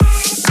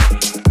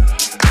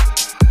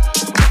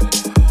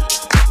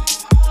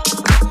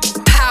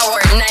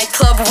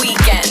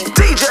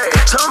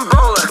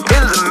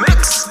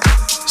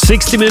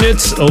60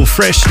 minutes of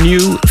fresh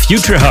new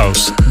future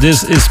house.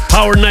 This is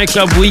Power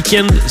Nightclub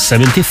Weekend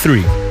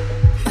 73.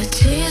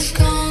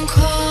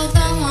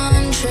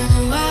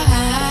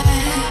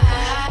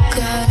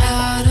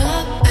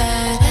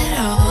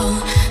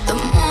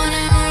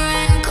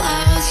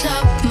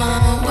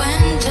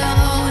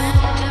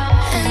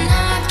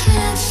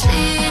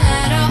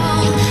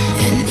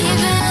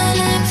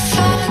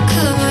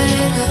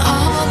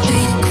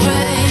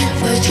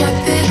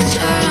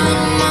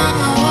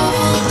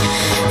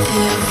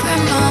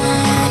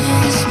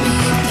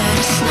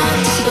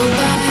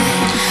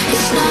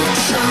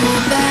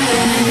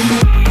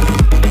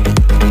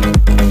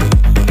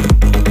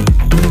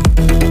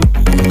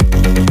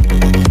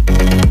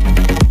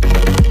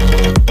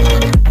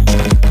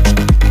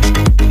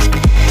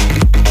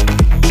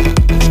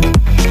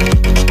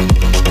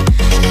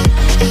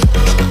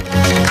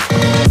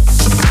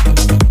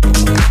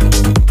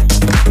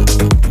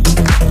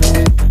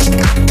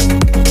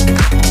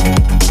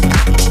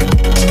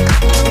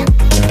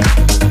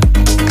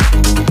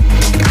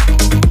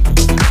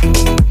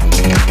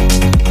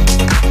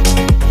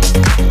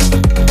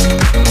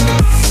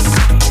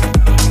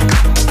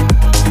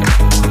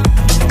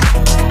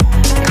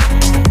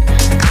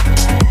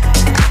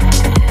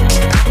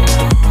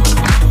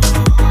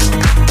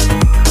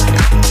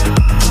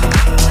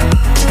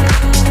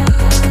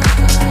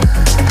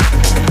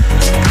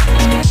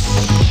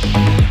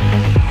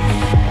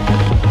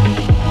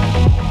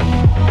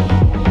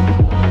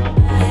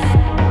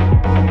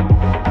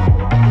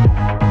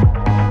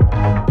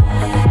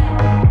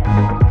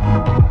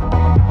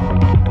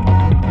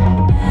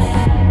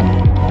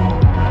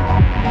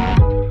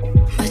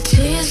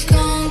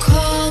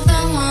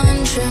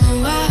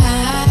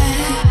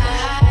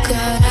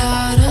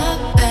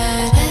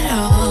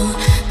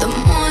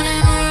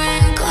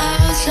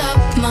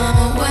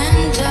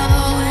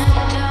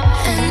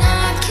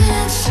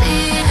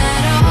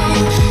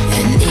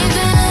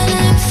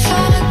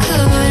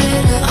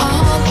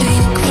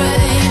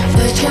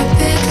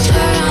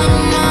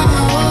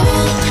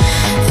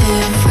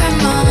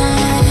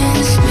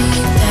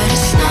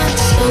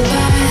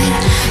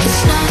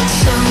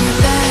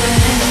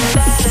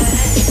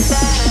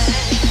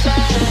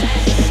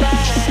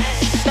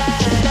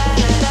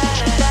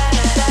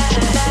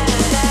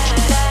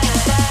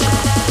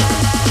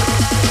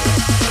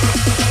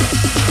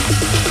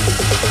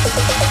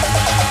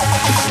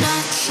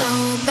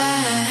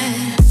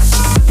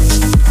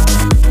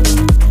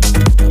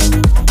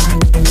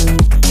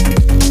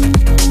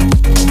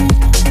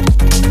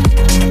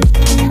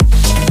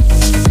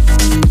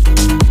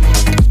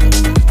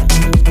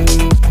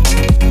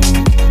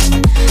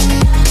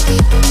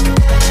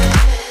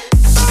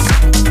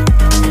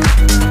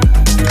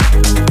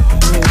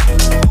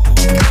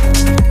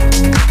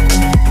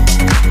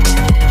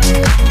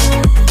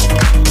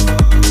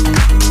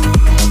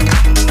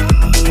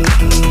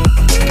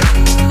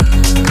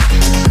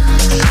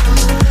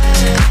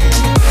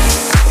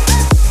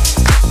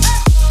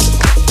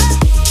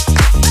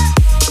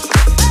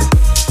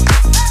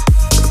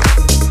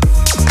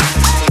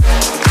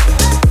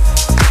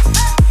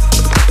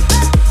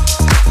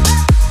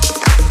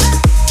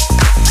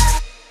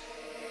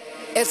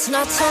 It's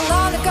not so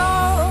long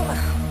ago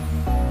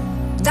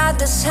that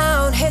the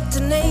sound hit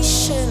the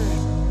nation.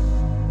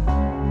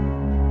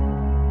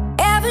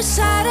 Every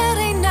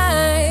Saturday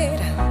night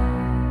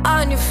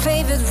on your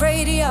favorite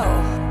radio,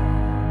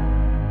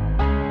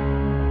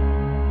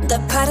 the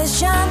party's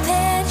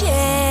jumping,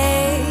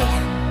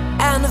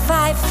 yeah, and the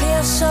vibe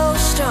feels so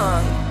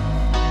strong.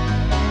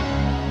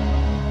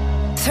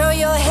 Throw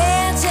your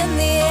hands in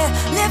the air,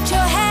 lift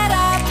your head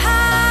up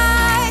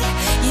high.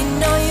 You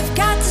know you've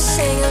got to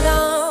sing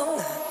along.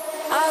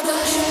 Oh,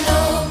 don't you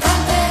know,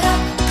 pump it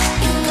up.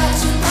 You got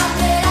to pump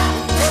it up.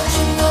 Don't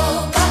you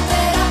know, pump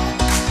it up.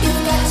 You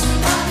got to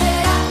pump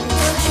it up.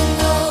 Don't you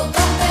know,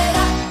 pump it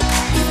up.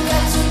 You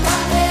got to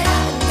pump it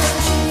up.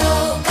 Don't you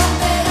know,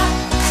 pump it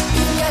up.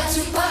 You got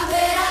to pump it up. Don't you know, pump it up. You got to pump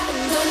it up.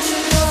 Don't you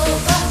know,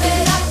 pump it up. You got to pump it up. Don't you know, pump it up. You got to pump it up. Don't you know, pump it up. You got to pump it up. Don't you know, pump it up. You got to pump it up. Don't you know, pump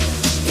it up.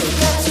 You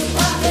got to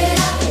pump it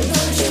up.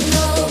 Don't you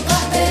know,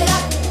 pump it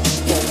up.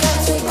 You got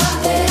to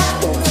pump it up.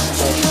 Don't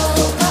you know,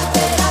 pump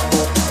it up.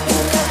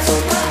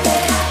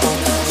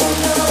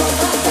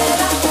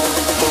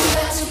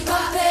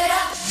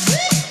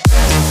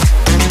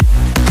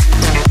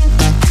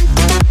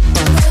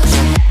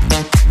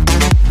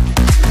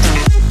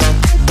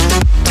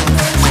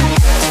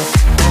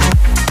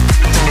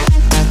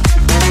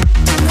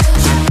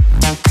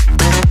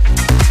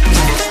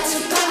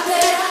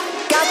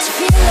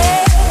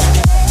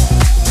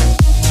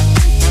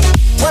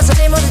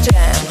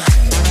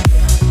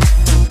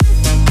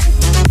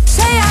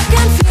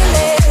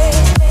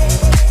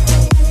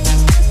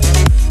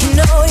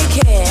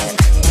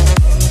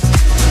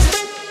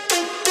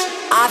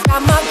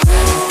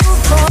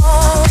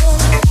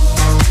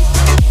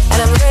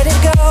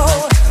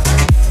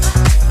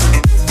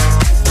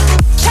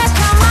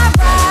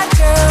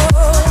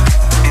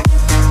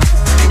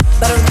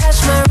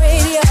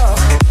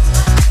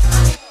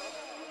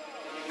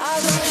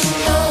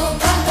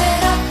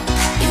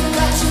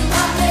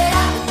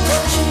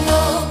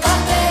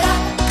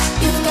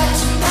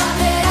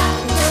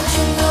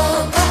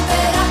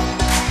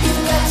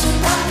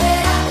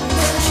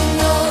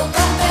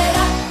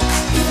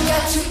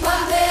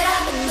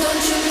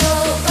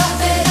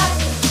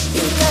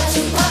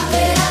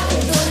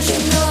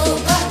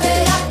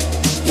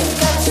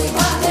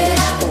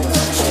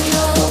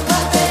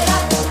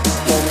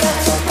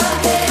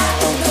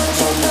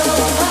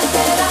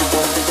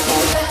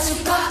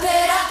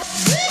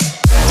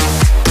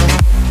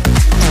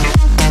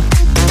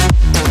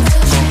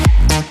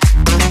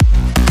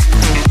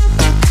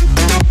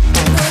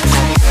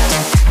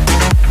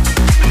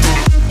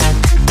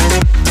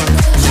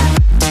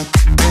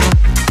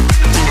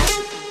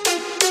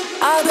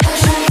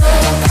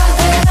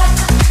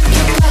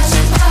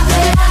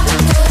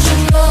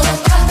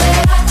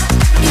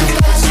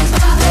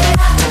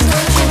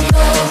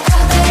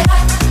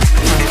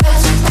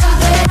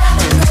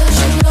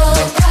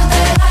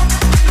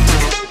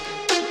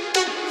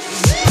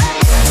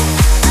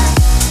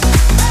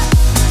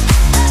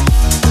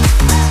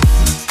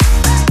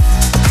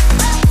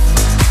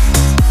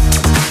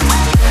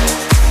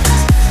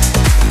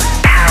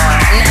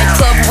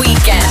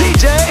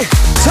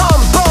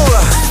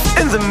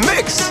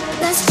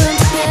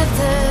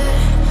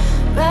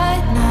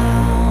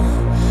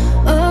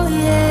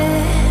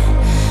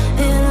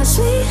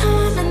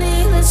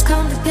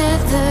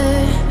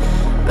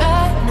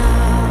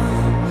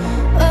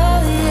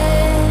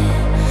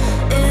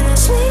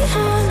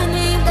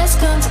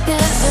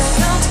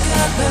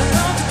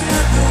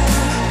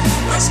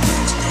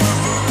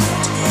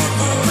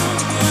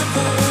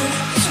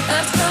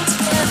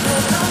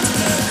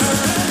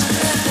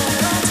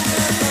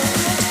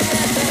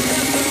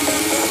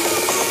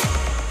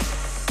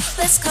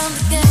 Let's come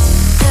together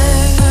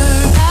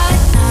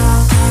right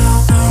now.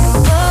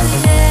 Oh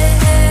yeah,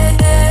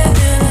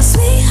 in a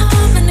sweet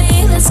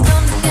harmony. Let's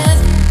come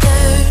together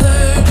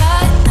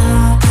right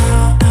now.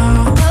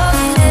 Oh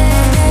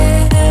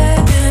yeah,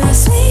 in a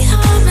sweet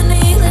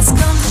harmony. Let's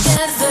come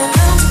together.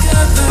 Come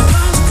together,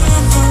 come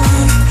together.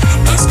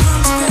 Let's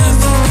come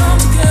together, come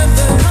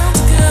together, come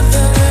together.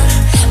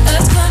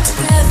 Let's come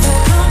together,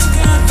 come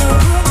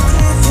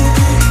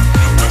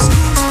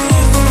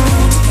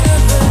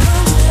together, come together,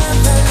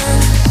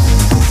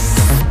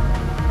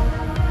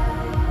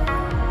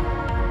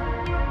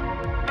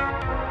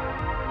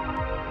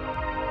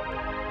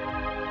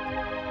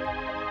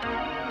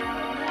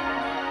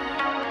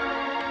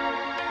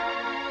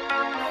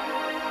 come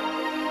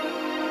together.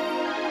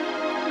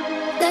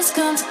 Let's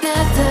come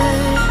together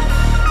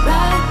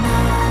right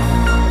now.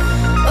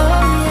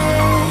 Oh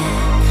yeah,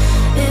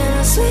 in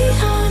a sweet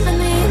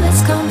harmony.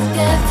 Let's come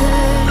together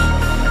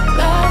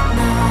right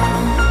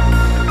now.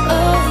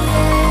 Oh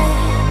yeah,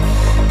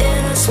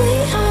 in a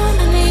sweet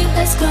harmony.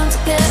 Let's come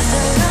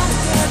together. Come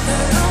together,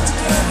 come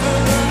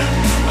together.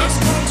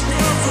 Let's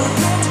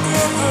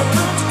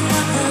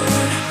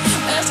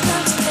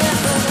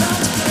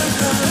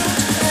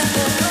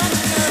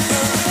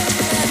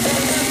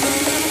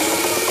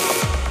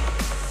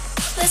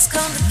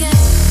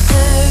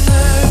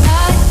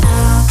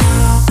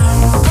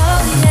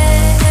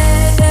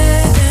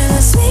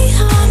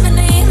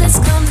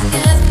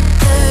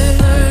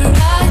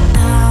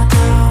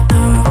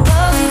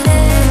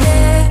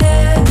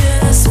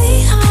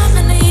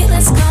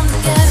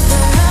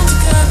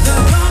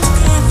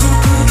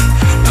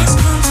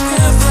come together,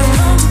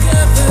 come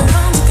together,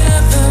 come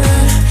together.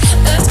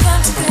 Let's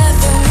come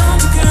together, come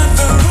together, come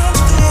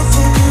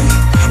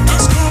together.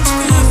 Let's come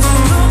together,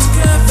 come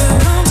together,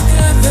 come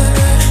together.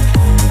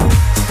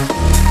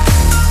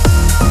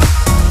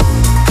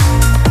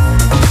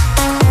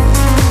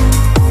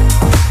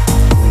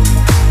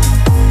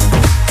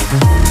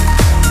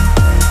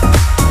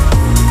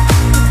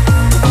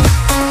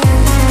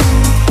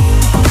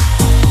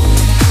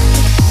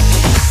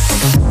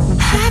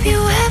 Have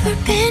you ever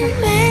been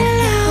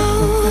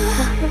mellow?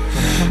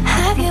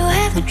 Have you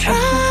ever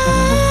tried?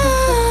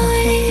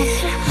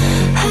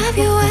 Have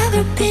you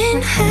ever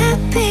been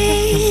happy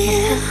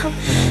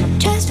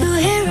just to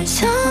hear a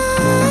song?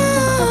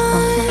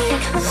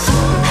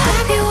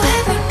 Have you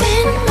ever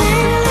been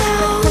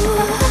mellow?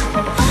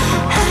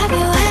 Have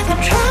you ever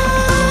tried?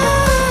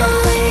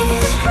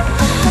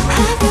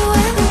 Have you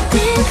ever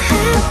been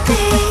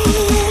happy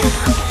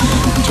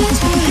just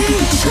to hear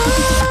a song?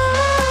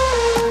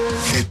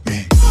 Hit me.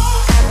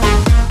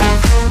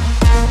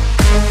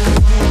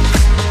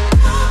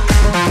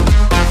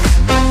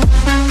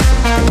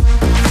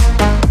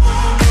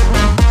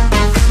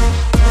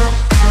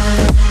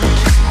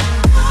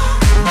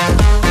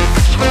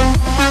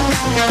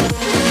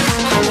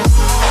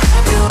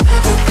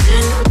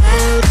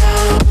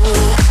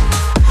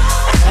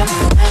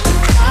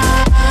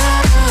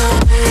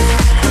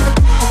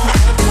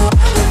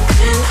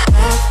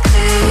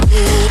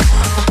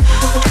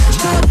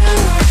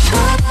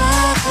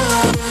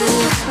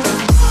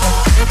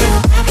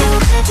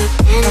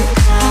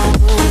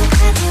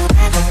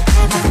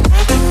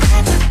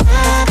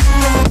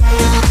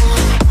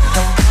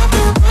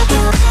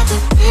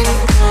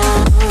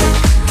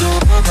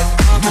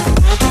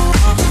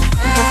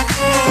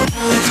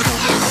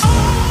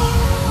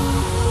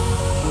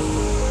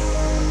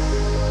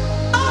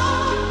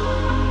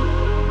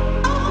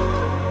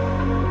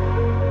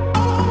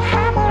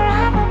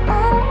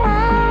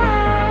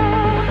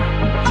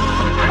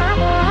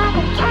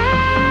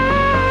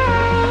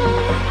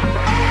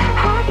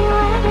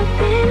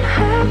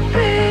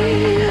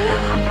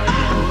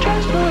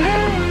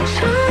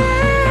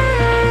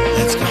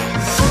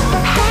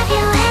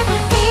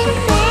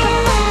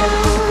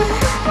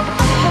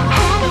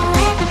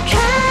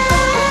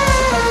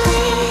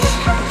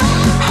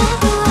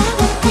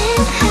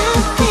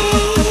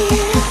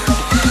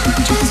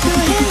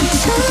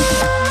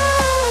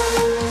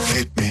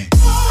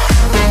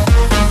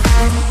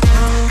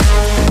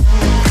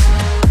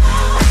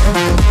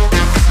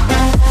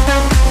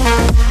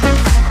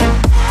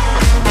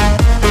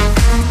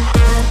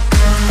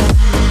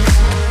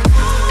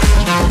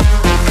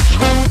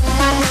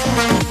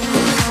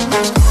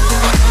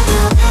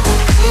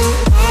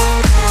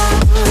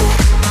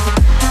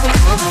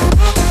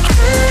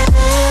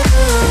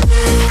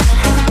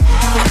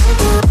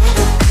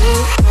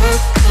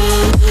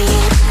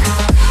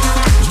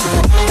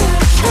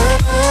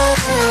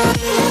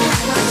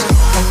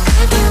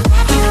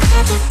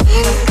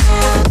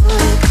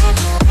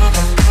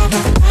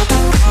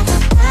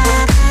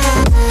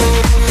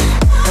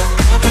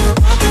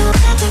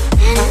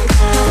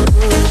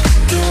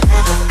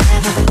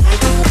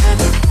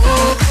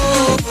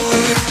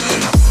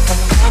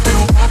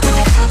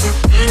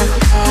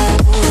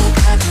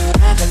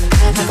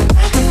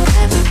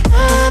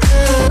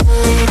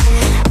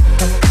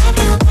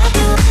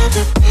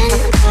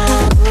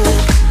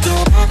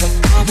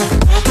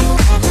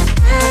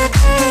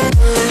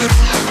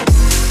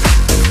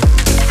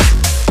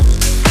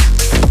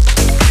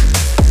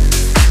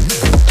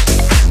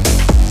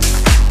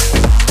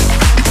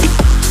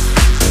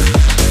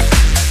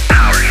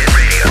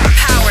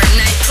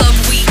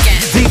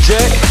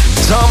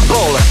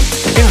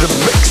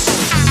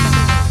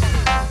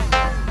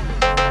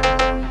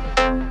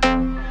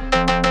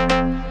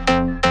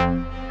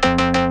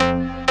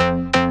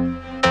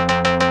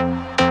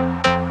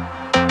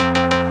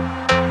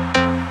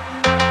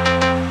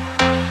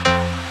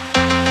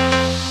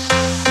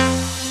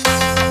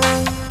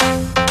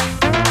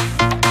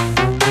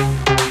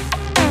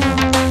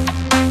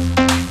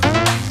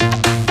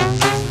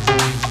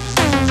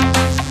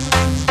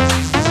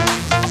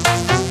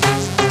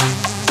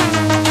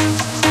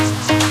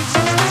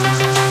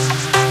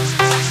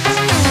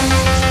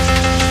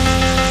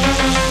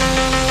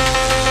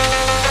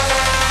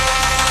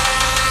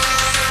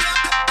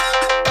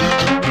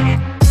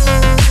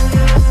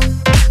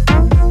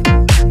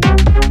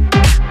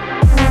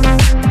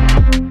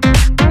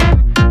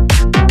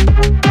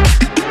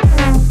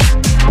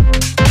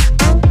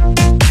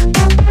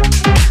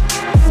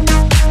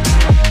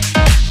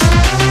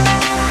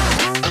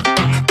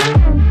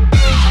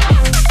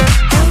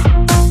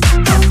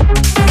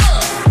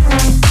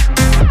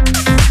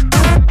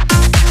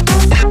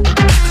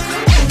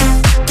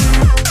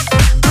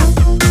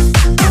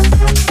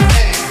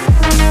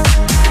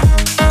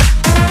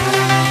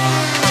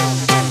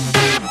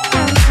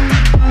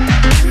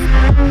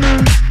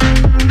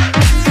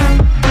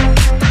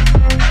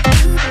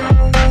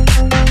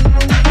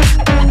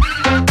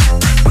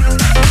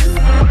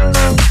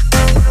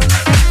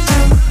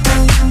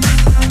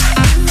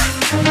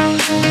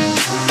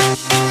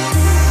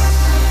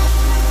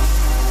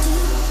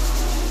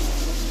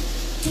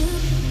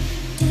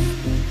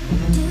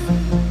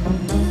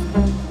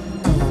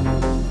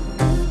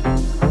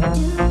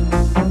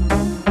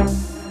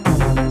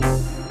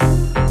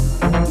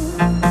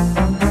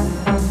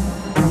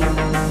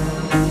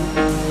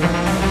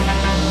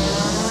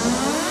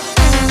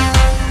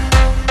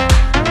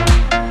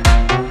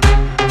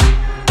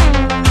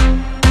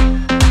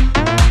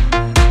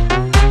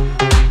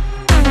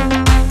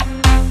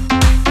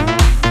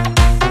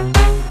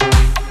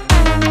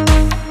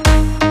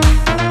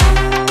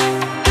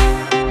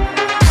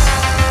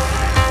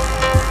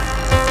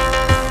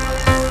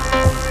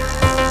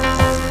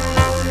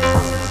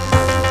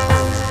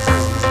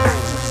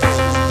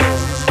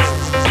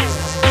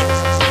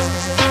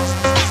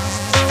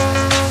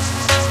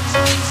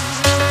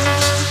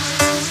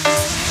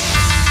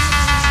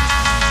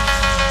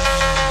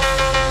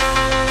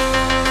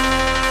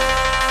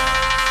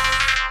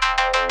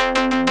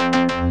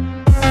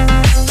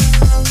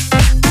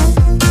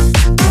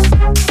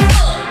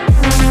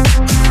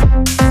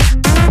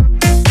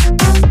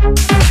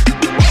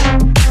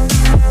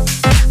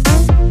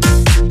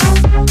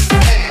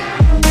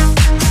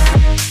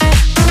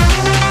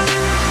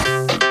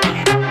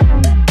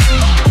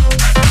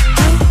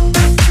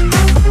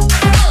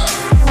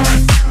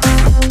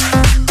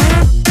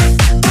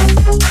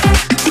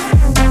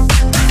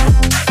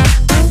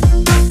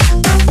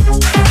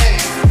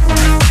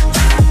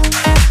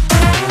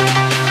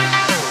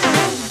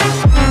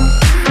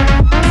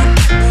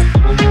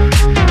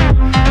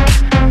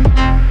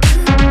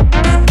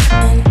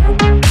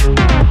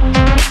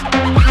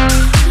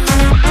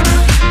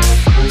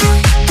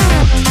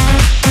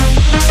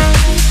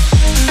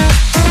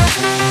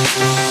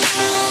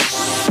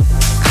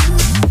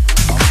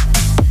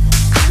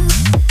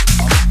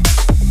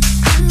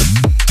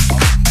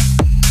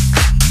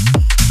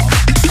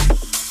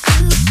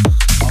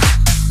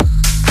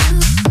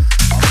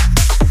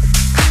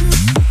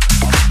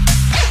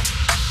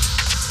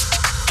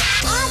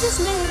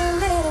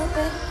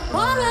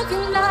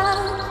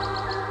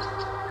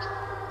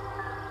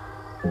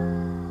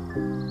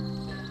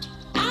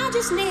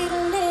 just need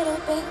a little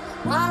bit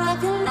more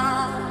of your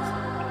love.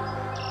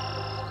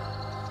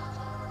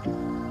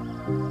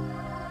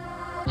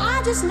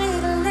 I just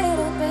need a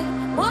little bit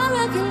more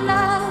of your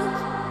love.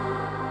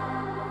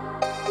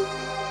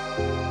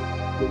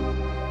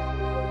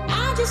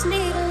 I just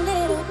need a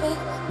little bit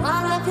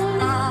more of your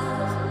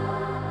love.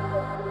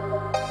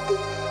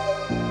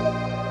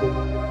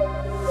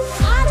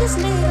 I just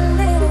need a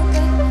little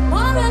bit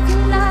more of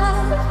your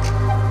love.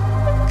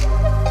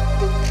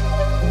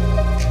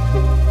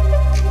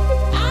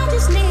 I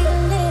just need a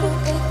little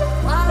bit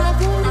more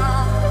of your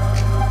love.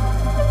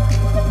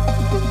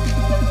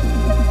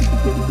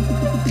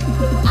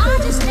 I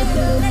just need a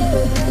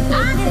little bit. I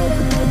need a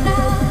little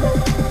love.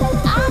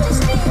 I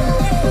just need a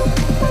little bit love.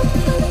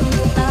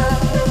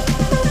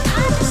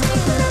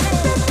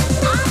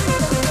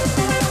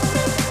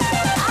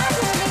 I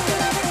just need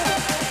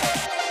a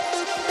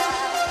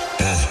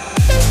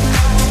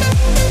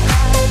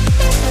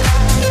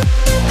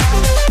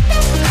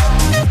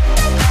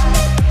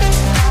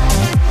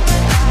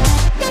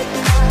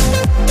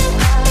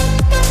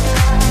I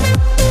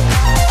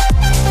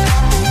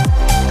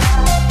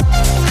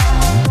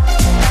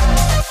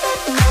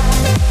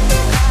need a little.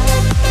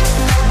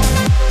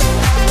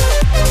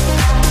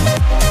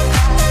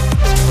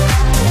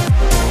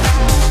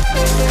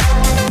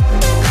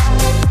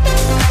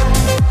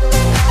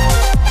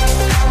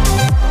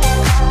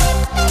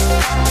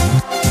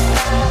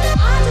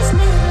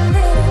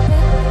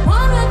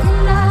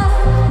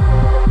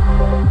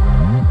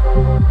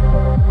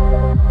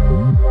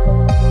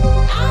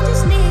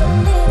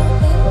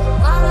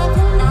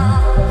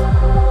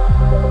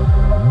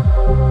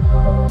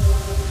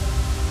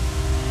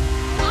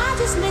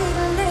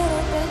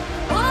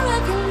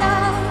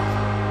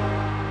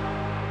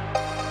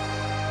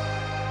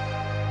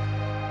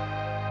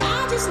 I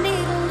just need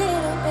a little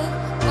love.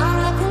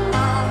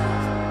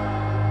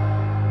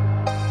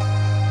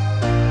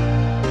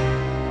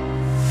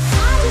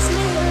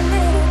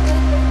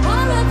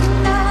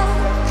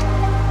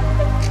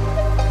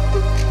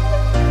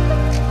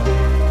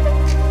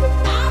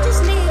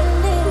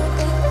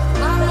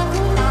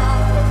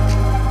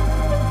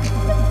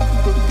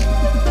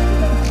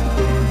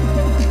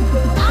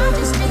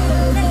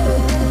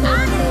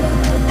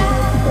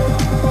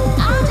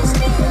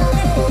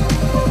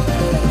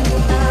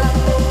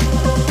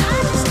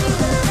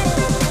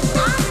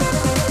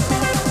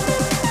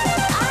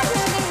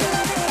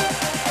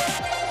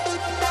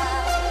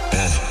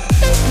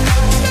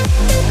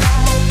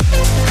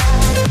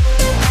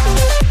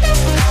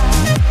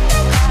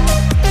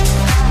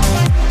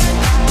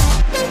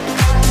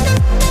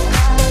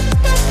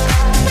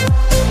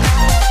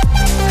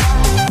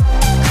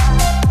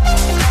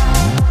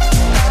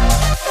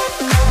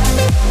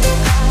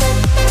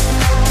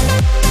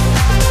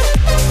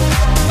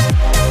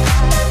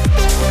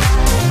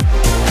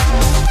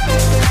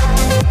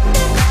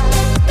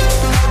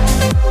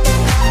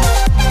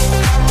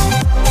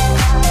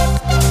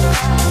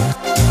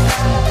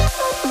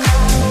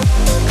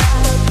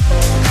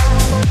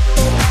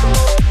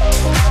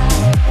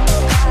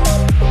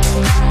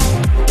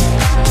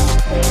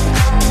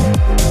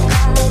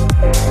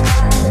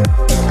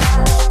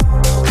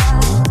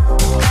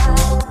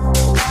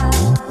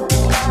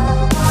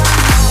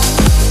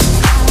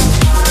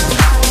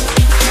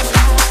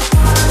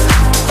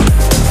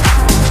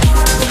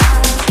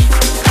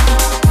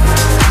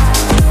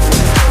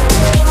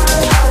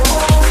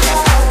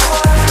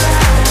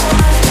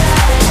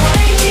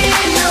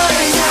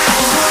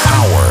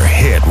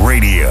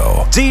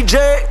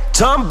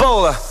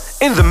 Tombola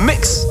in the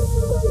mix.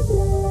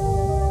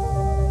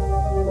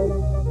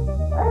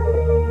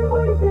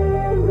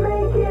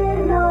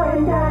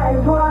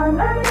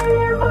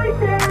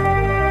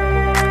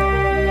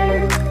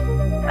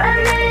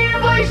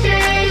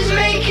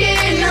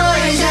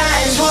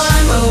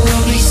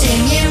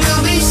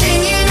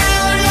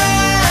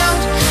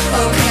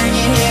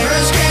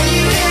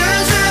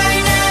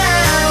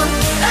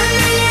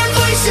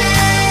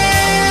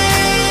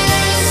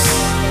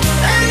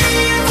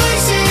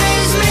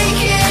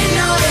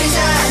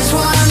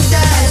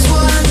 Down.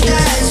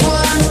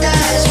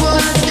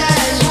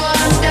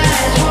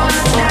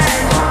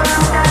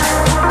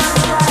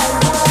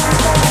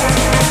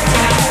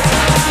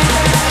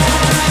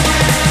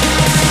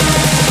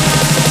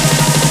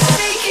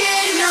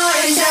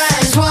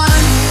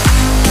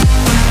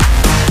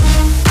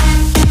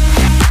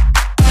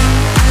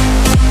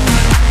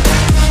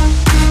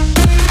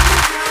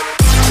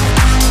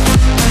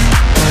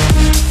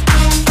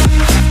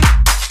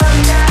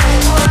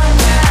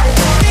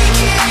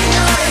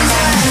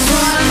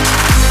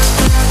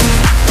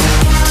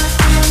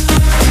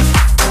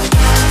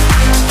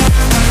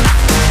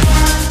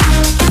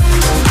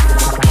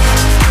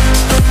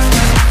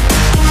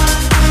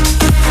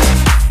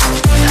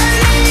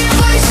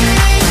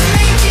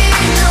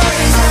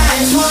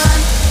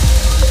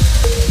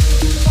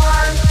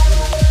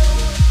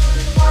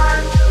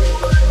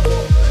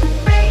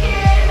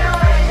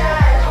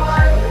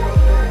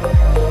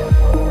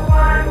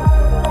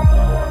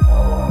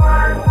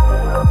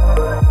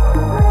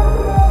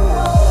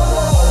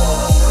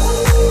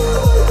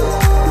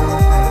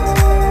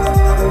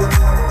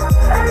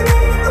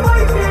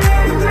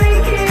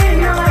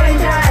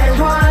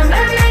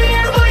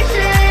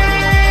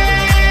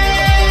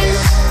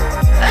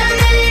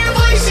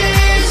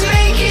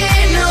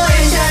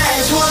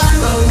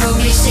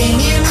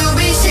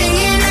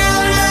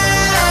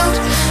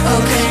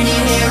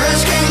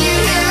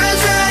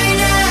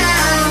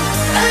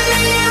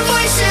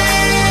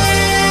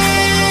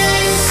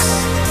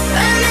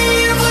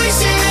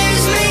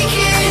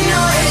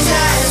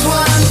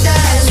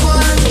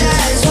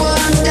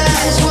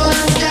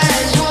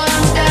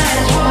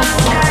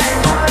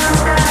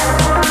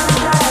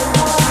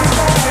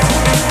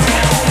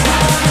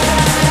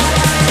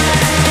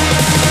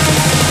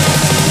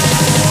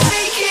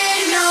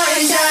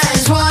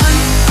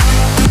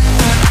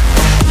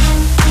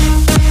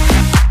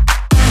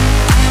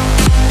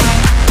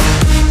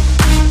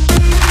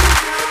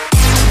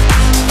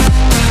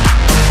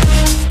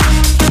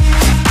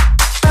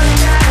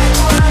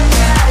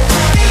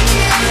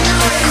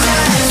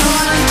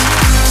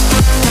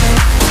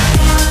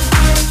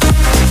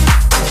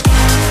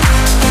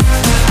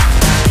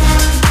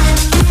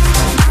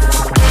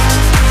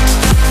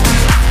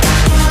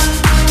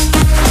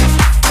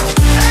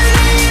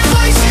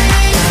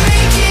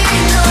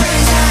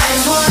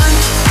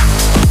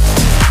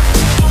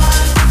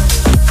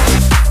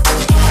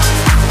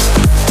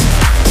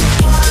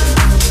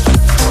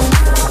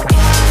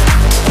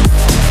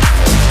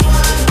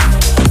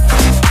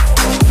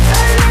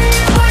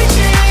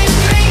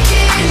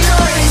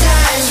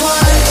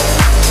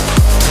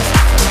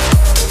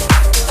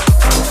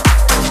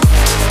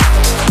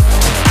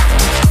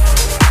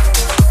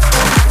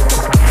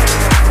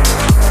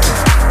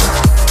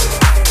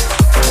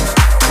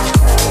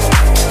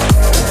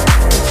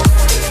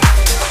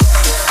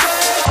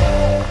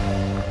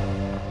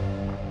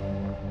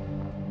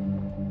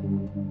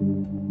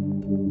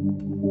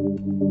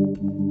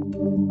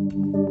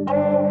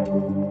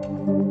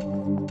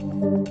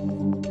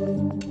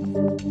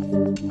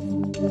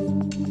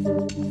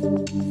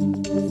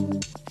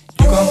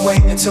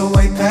 wait until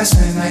way past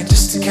midnight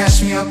just to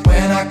catch me up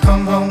when I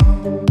come home.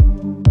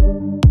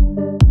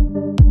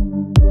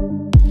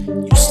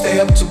 You stay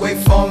up to wait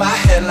for my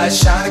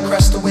headlights shine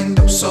across the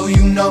window so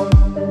you know.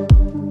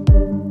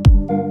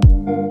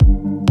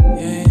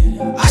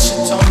 Yeah, I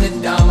should tone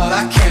it down while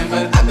I can,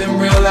 but I've been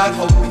real loud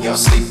hoping y'all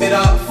sleep it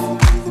off.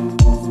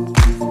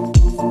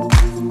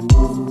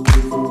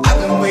 I've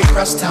been way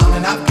across town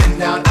and I've been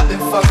down, I've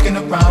been fucking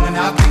around and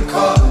I've been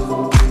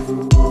caught.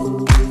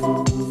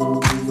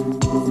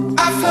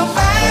 I feel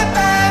bad,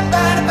 bad,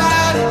 bad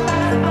about it,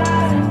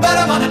 but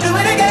I wanna do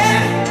it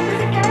again.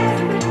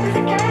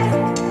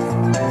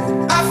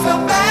 I feel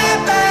bad,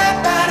 bad,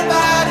 bad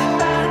about it,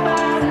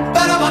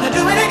 but I wanna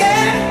do it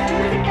again.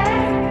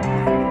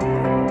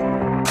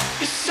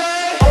 You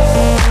say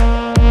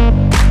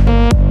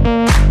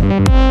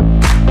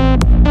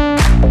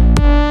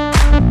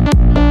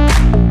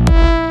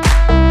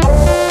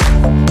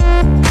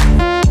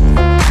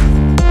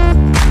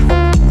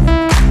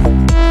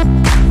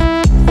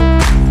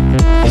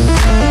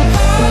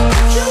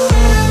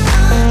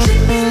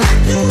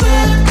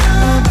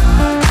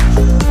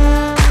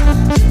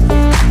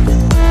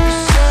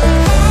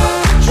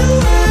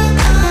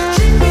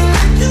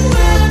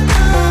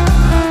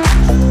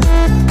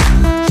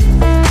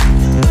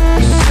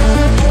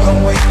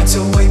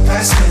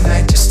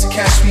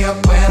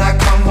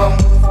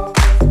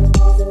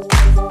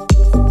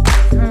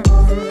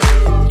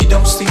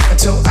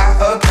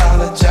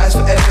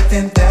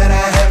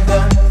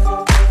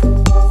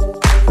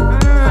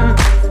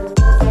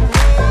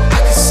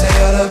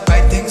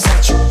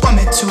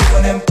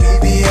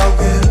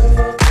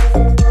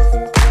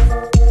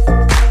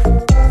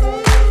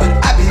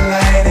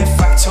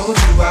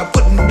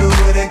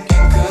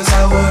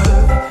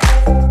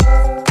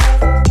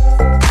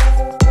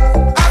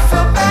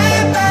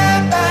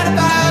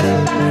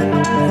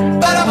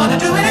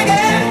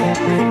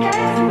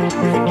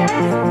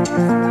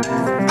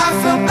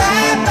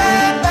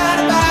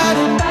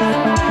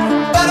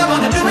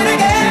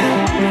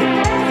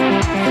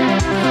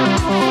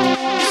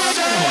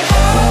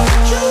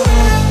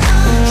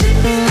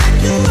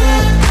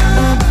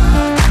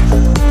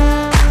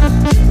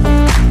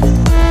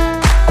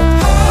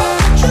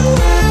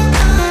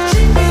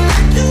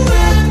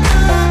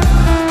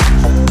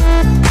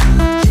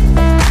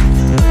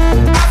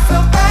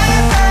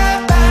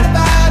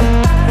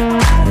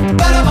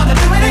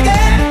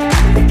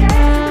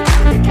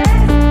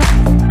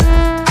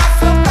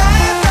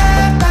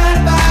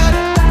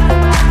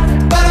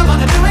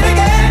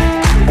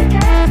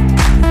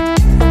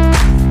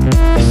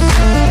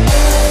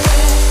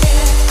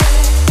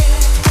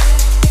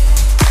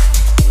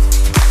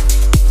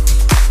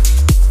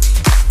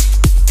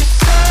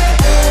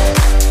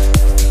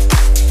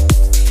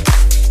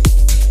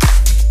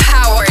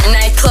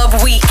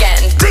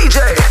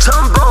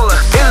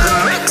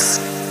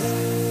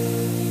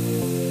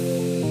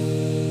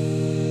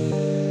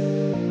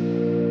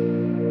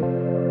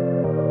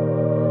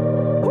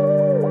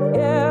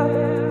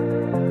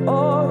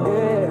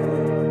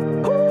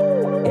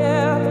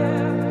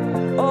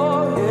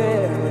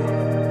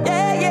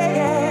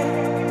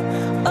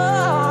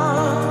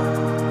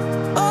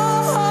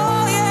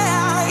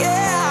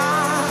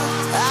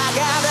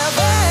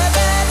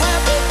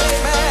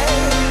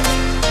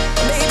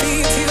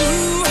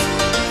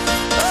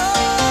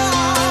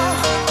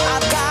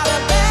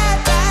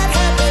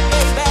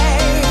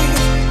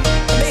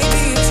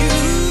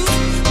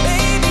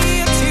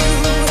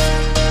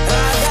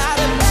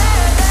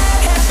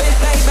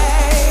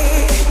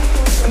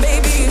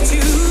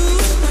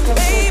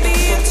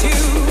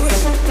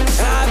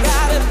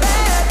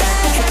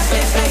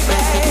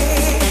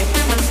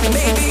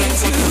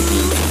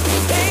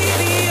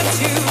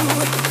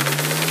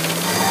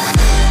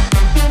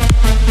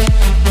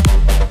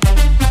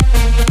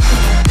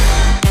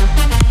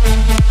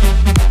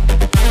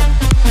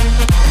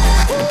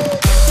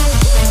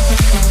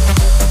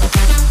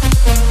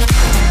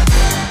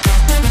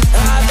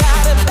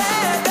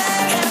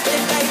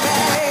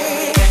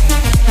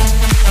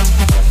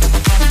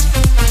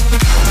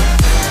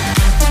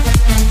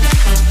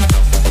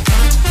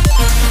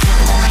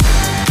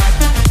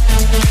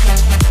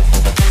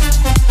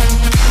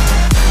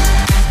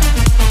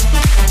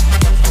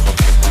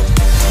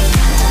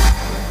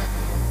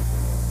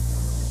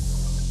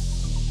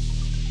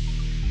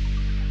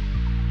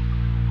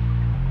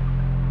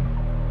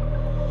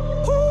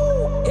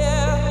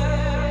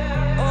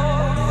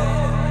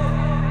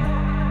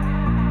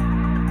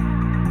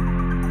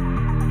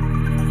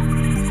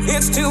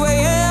It's 2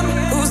 a.m.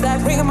 Who's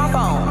that ringing my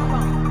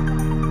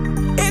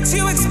phone? It's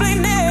you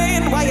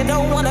explaining why you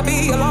don't wanna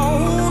be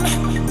alone.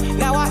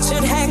 Now I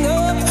should hang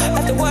up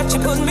after what you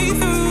put me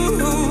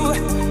through.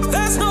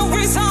 There's no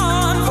reason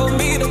for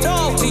me to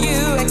talk to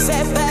you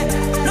except that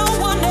no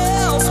one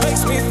else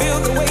makes me feel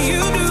the way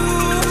you do.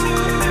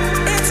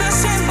 It's a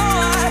shame,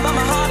 boy, but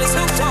my heart is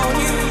hooked on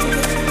you.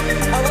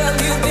 Oh, well,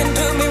 you've been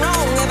doing me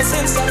wrong ever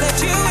since I let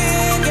you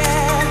in,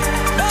 yeah.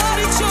 But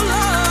it's your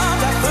love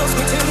that thrills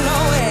me to no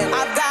end.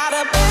 I've got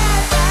a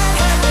bad, bad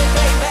habit,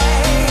 baby.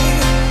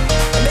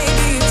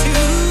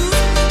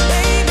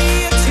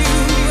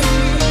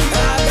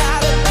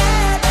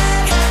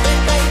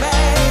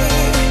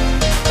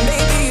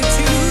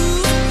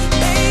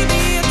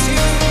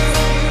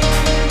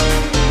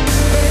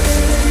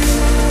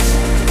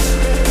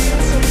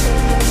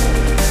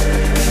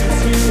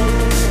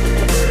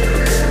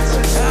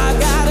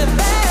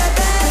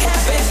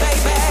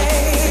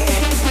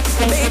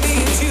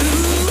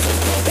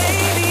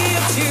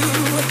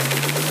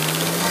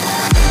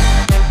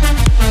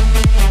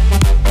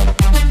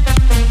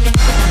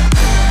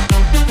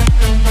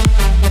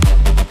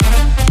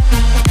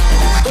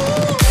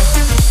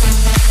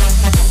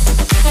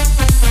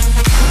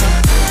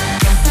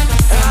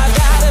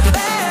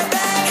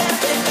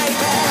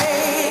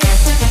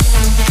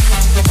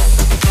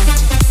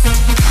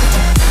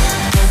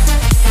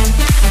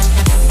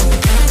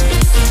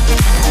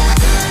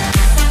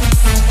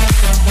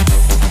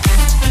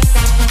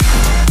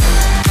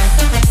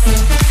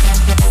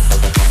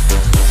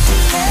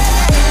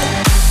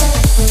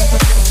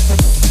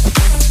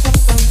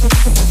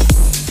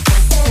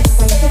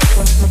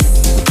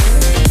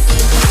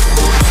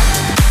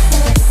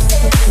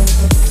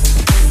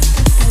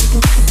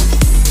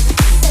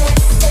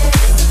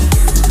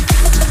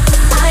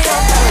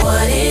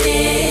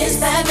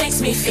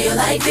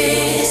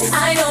 this.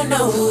 I don't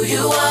know who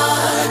you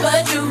are,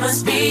 but you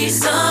must be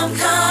some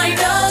kind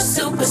of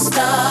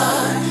superstar.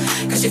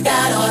 Cause you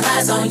got all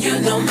eyes on you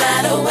no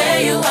matter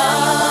where you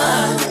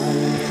are.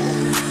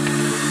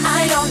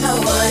 I don't know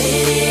what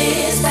it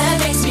is that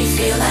makes me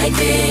feel like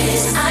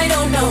this. I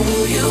don't know who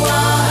you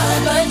are,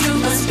 but you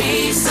must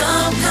be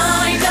some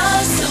kind of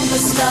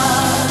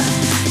superstar.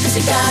 Cause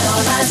you got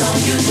all eyes on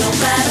you no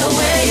matter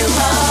where you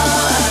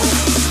are.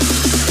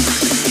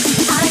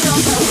 I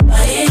don't know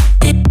what it is.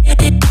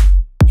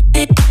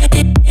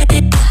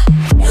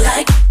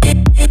 Like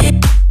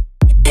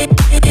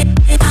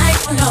I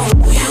don't know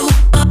who you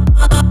are.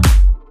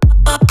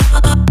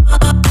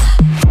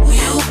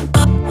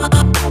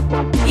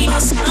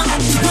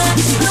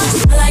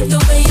 I like the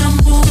way I'm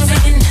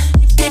moving.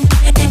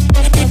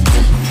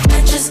 I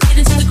just get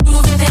into the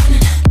groove and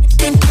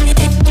then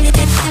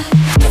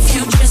if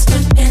you just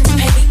put pen to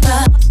paper,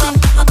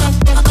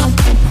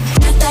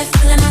 get that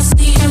feeling, I'll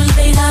see you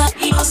later.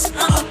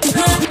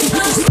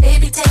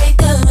 Baby,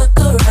 take a look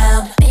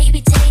around. Baby,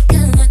 take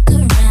a look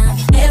around.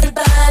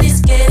 Everybody's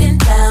getting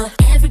down.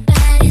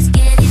 Everybody's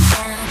getting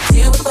down.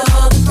 Deal with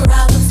all the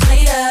problems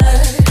later.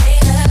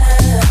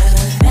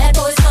 Bad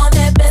boys on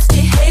their best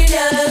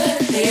behavior.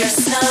 There's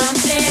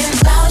something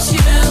about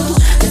you.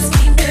 Let's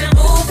keep it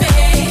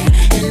moving.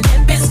 And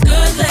if it's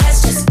good,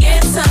 let's just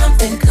get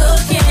something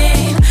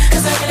cooking.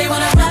 Cause I really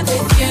wanna ride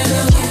with you.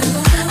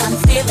 I'm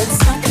feeling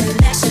some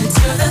connection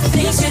to the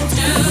things you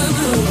do.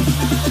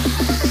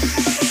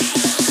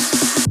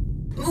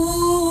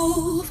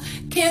 Move,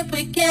 can't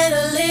we get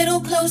a little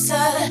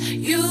closer?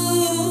 You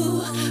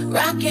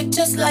rock it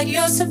just like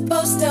you're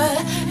supposed to.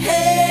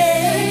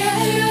 Hey,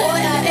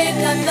 boy, I ain't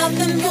got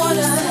nothing more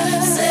to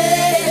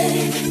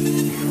say.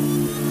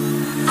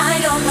 I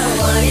don't know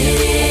what it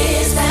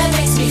is that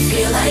makes me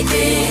feel like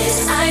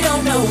this. I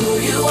don't know who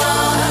you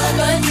are,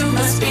 but you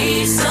must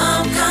be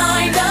some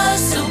kind of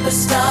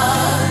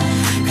superstar.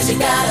 Cause you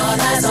got all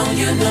eyes on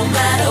you no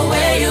matter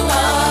where you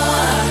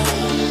are.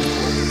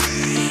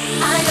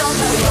 I don't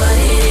know what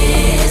it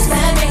is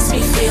that makes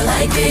me feel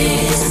like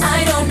this.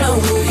 I don't know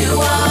who you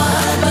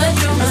are, but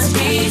you must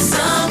be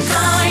some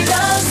kind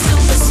of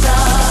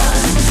superstar.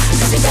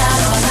 Cause you got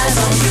all eyes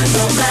on you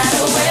no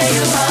matter where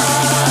you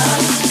are.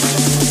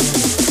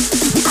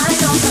 I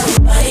don't know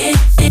what it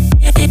is.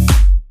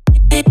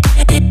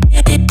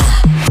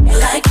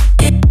 Like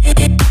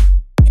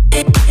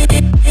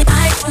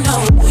I don't know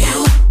who you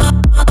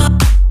are.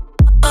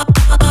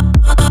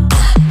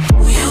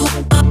 Who you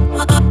are.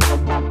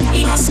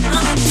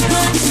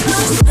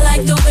 I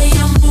like the way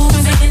I'm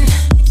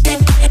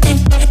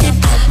moving.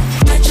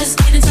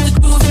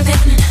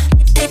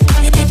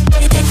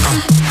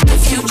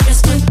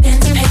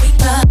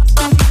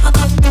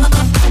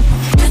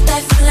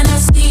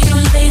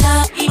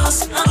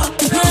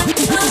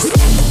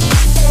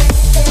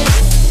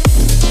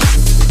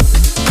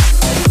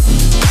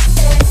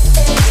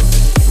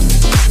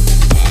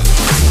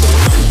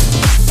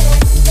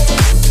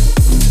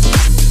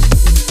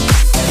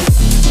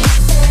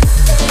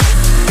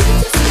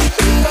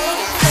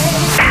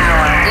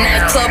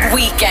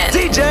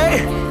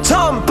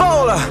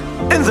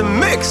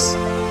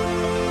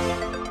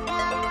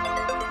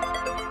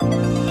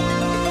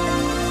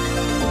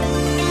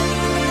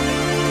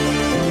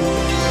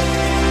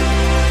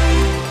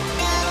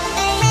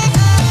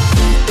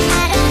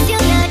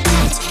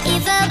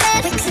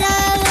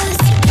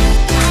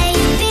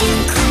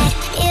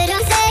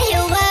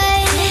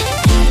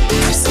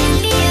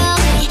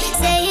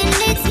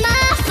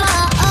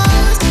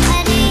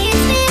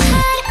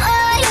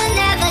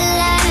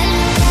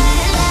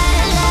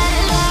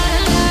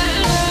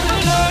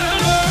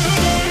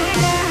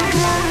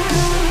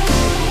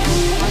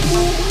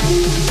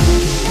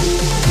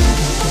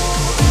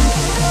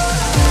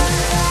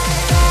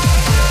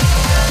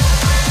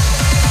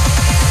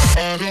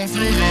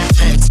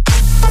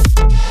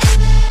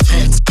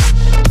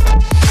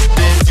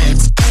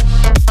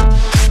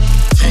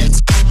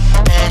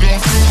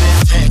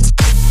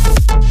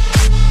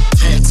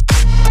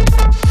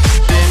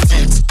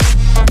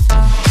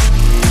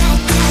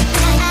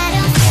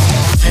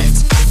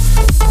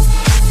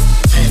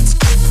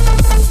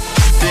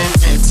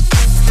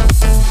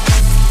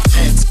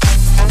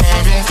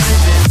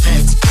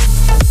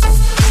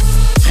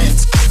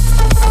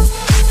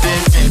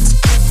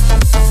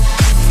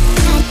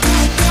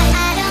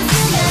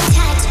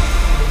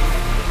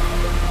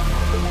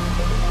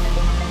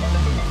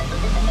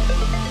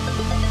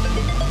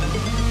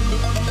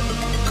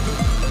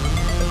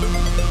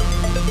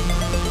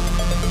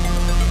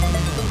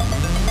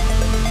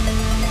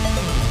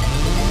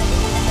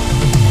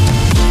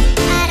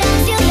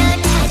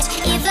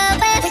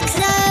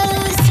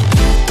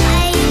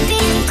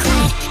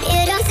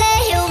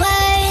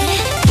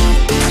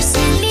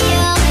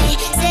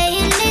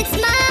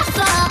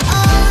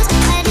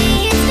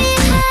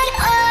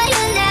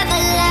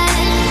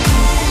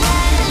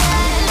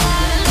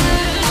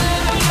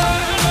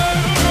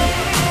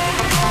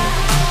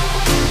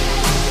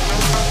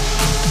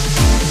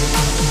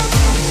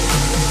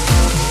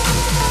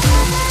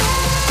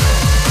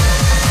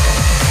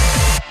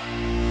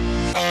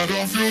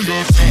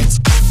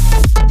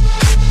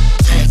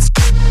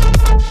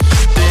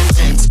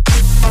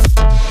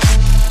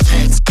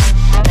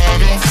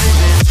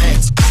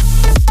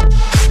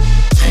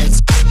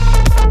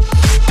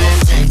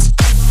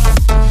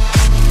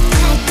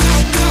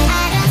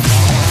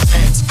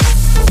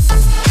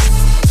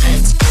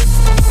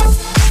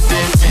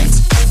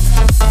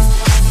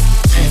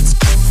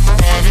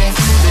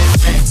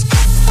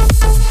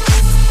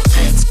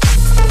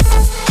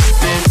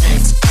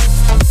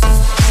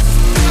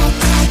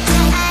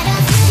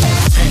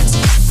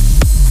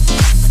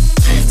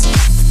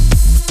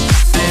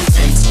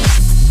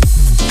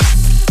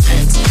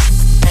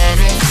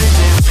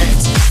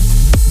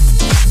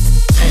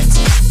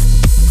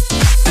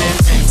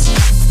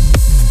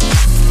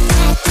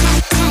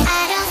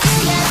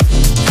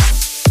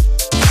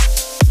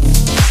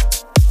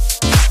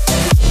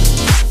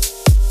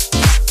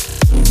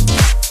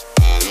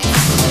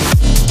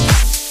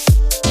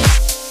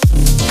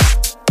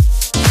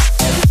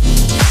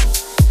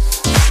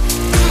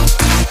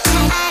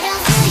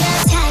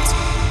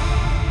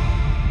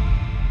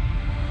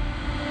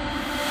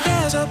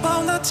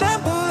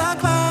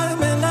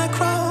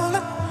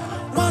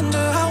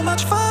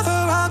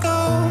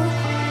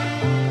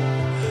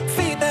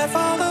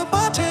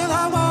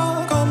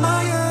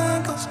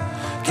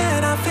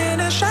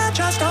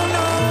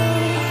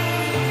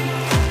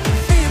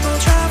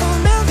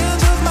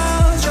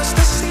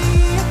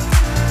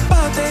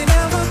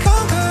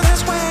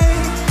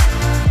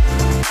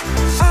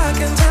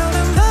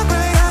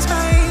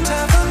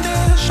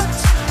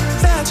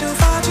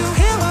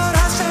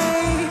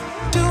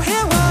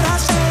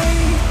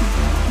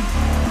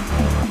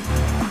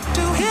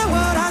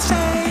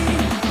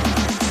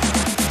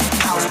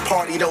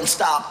 don't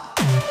stop.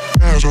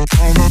 There's a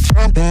on the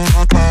temple,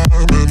 I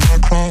climb and I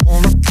crawl.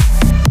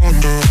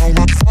 Wonder how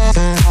much farther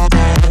I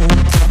go.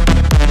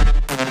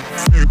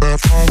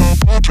 Feedback from the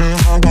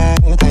bottom, I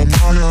walk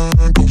on my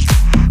ankles.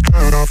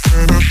 Can I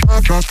finish?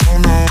 I just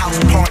don't know.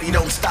 House party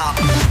don't stop.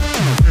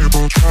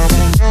 People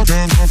travel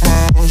millions of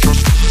miles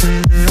just to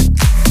see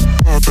it,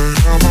 but they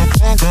never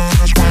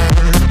conquer this way.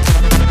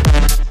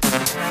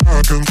 I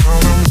can tell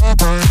them the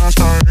greatest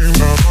thing,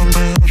 the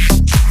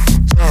conditions.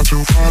 They're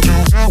too far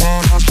to hear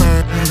what I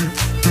say,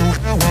 to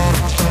hear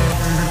what I say.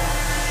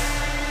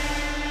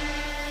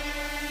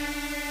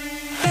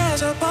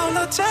 There's up on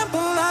the temple,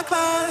 I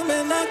climb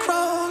and I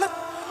crawl.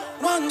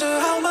 Wonder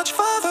how much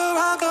farther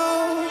I go.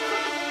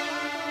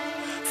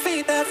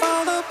 Feet that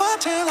fall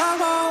apart till I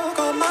walk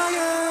on my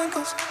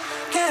ankles.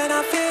 Can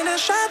I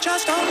finish? I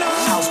just don't know.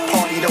 House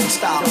party don't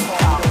stop.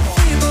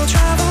 People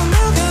travel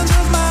millions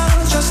of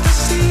miles just to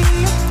see,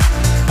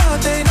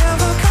 but they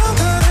never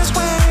conquer this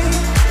way.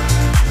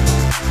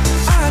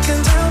 I can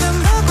tell them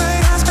the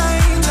greatest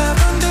things have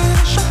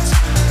conditions.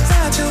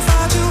 They're too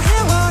far to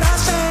hear what I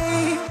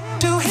say,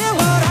 to hear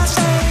what I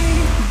say,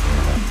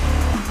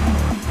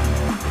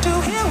 to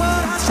hear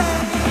what I say.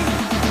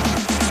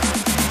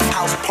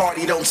 House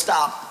party don't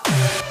stop.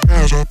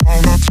 There's a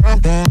on the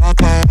temple, I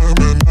climb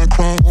and I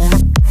crawl.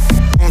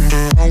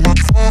 Wonder how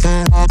much farther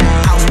I go.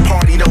 House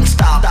party don't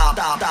stop.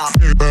 Stop.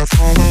 Feedback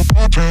from the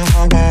bottom,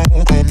 I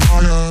walk on my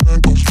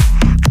ankles.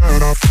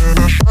 Can I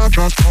finish? I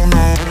just don't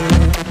know.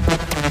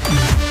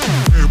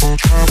 People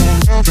travel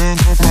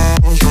millions of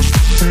miles just to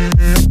see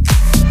it,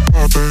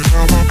 but they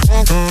never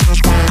conquer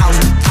this way.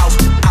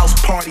 House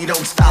party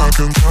don't stop. I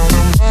can tell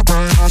them the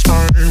greatest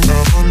thing, the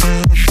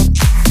conditions.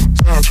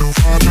 They're too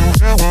far to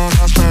hear what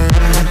I say.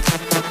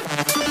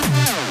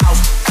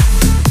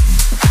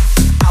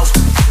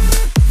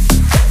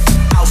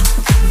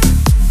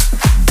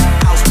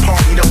 House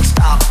party don't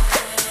stop.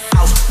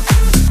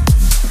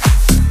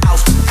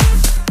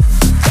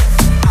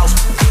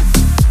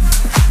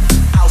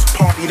 House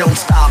party don't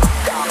stop.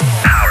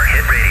 Power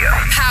Hit Radio.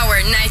 Power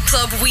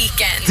Nightclub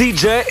Weekend.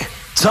 DJ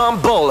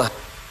Tombola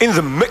in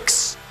the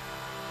mix.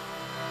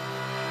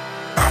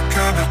 How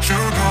can let you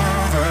do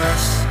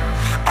this?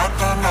 I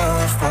don't know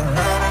if I'm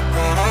ever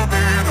gonna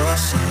be the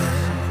same.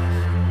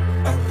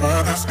 And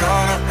where there's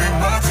gotta be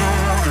more to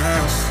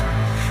this.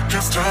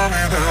 Just tell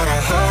me that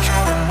I'll hold you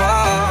in my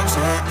arms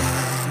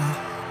again.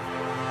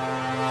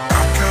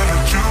 How can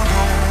let you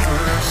do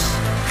this?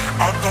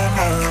 I don't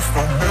know if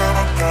I'm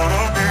ever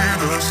gonna be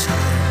the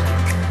same.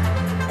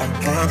 And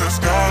where there's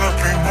gotta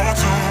be more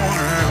to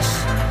this.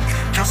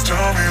 Just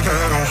tell me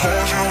that I'll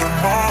hold you in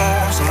my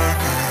arms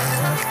again.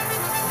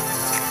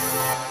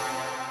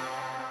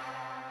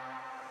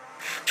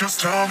 Just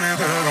tell me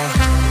that I'll.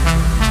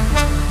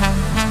 Just tell me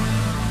that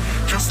I'll.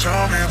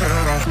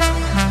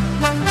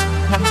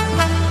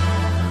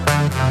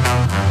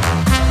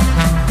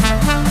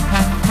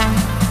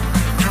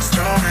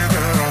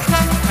 Just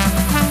tell me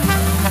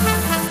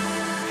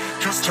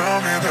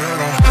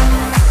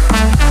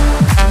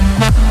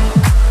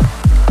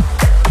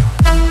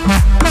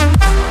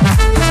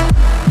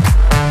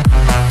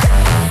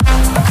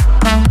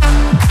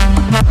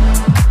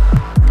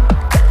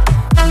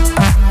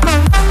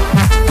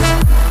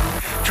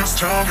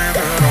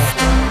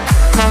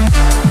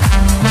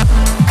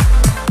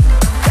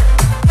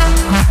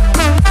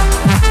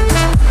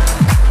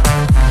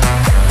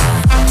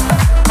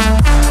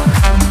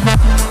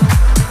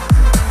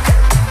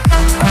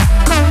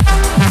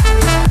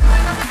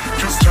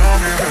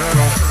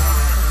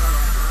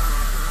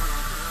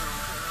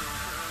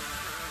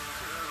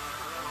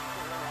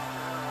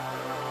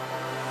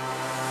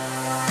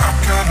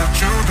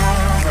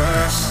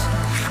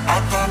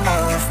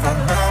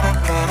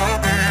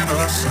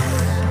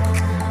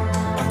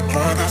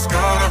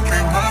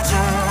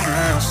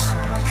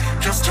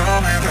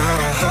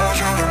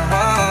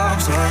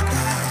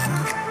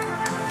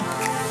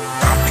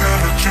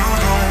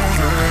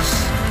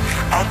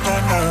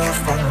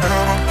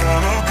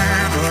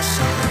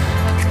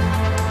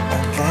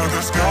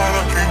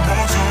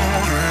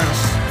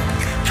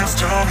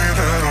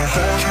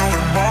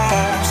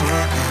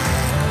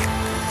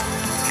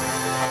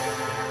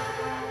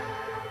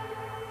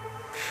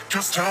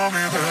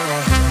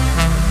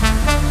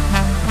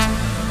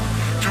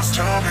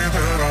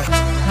that I'll.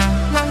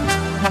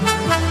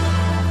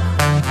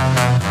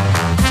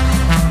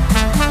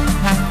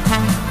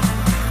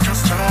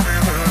 Just tell me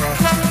that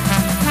I'll. Just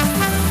tell me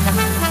that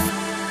I'll.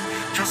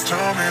 Just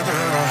tell me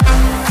that I'll.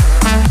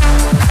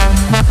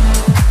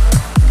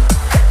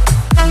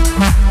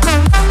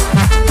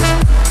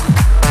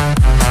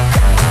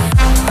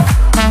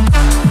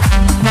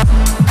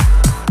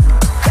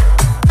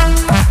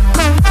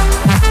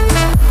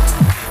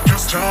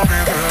 Just tell me that I'll. Just tell me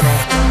that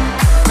I'll.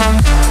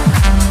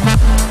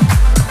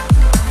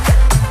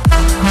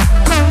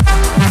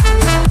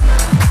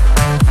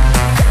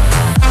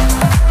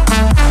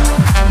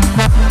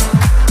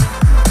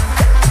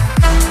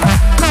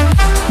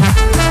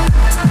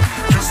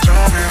 Just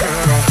tell me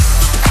that I'll.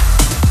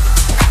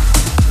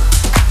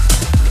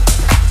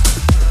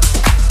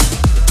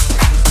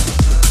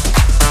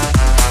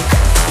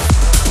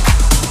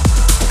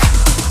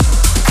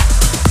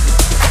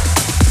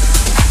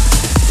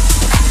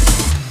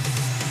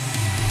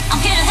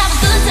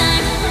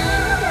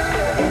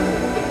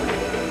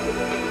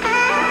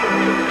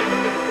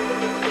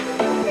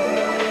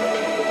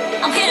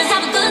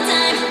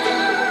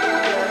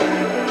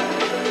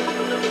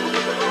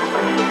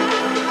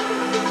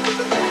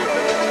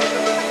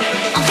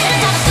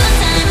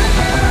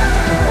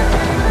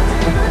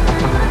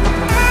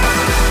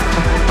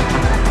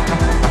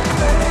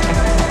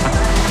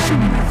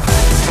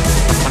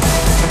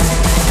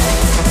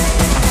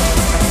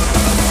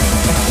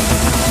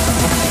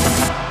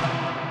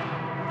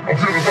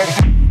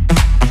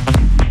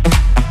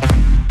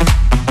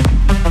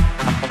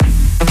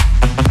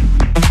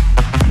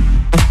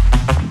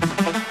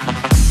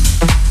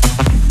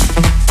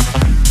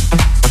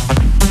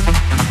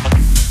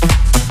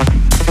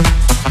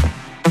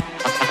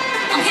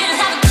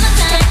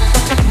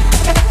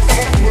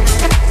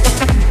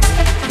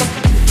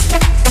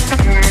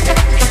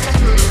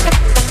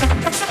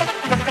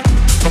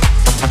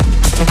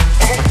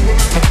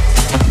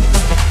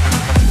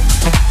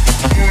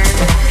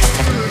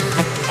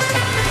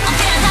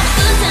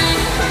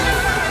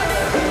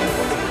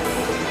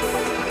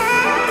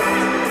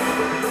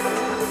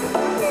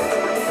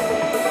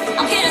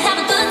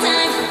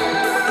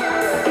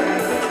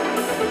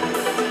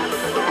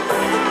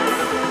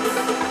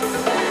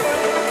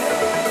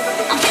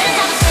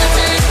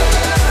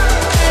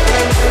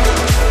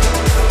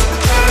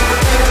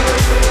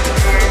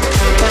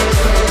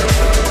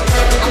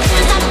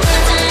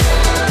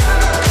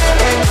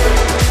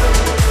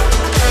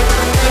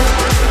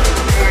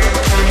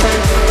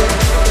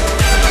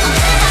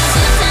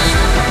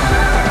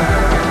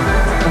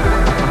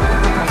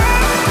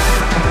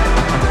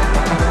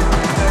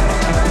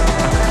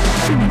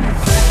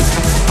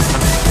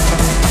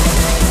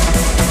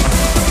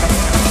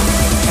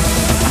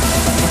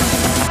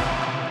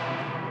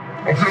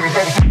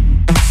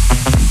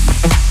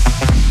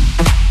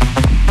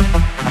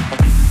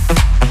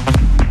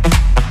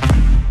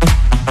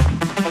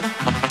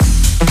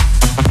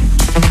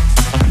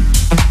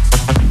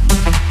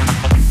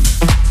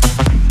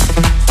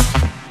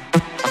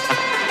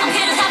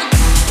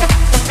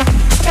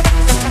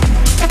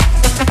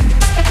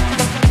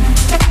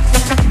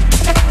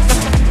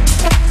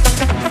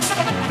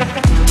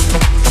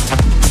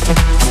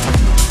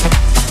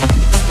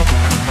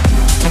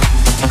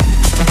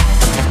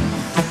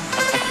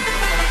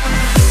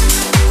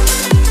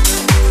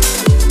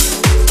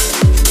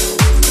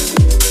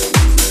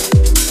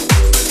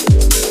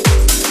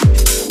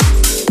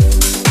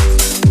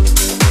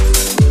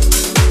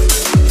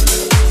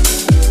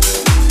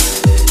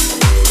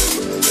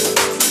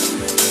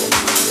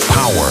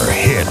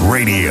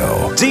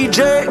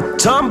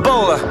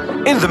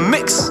 In the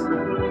mix.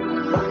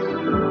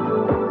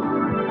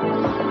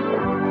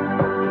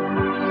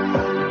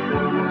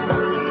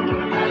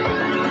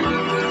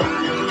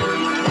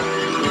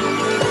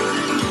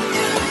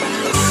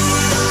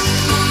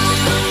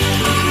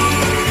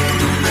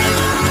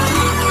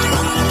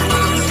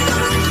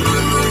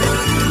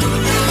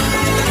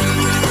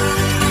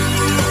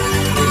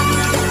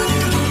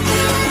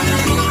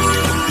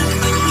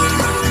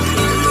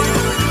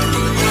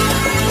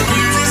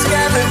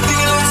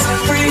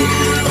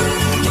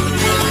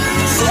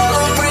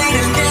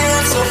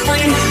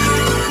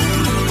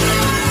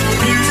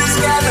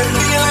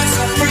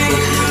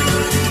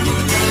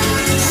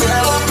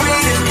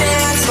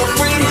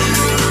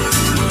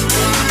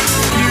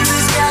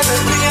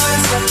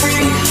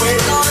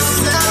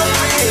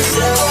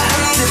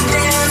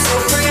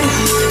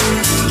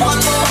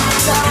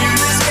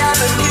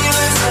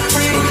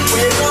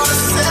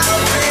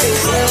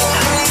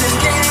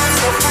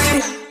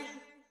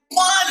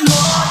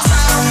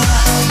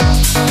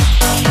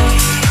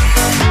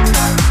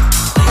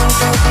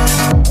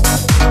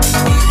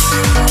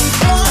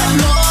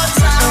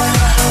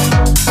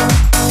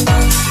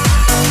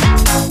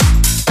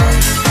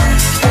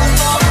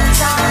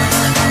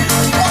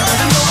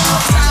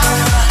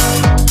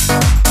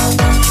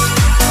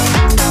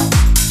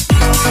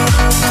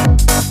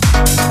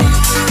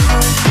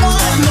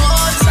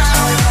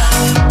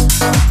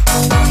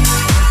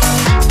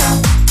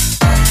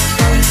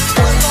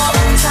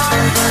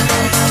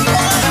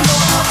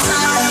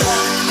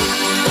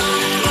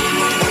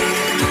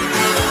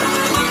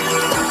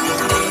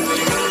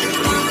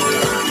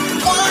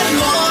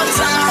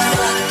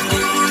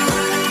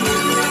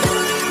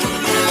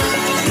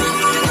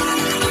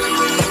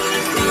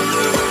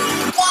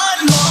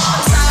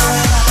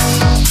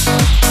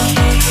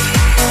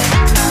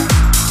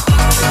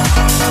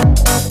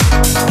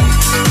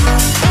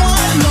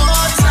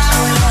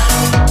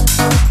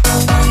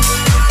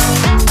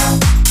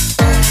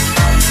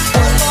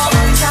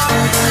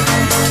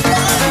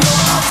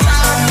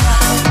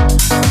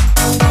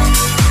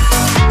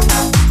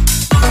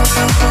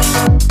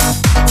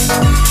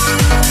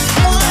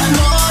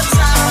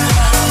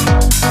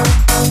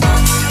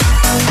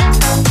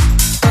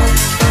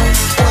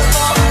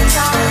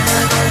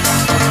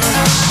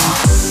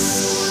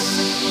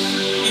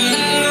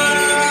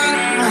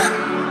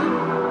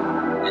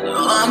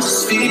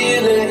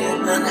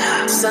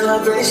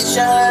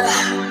 celebration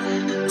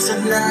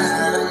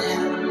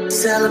tonight.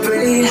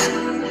 Celebrate,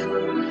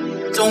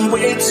 don't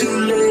wait too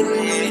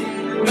late.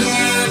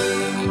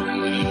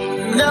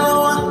 No,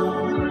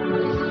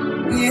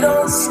 we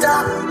don't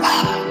stop.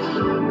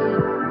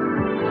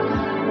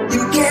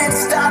 You can't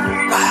stop.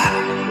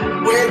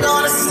 We're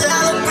gonna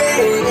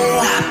celebrate.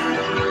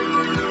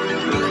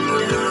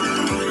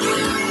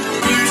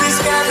 You just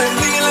got me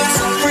feeling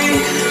so free.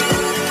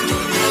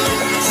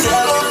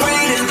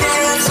 Celebrate and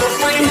dance so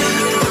free.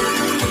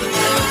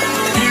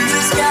 You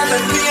just got me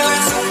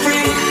feeling so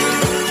free.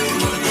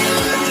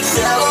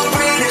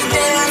 Celebrate and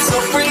dance so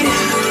free.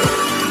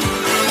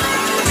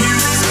 You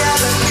just got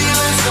me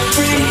feeling so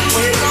free.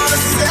 We're gonna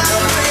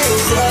celebrate.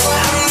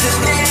 Celebrate and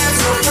dance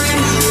so free.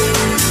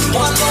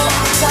 One more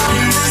time.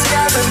 You just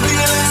got me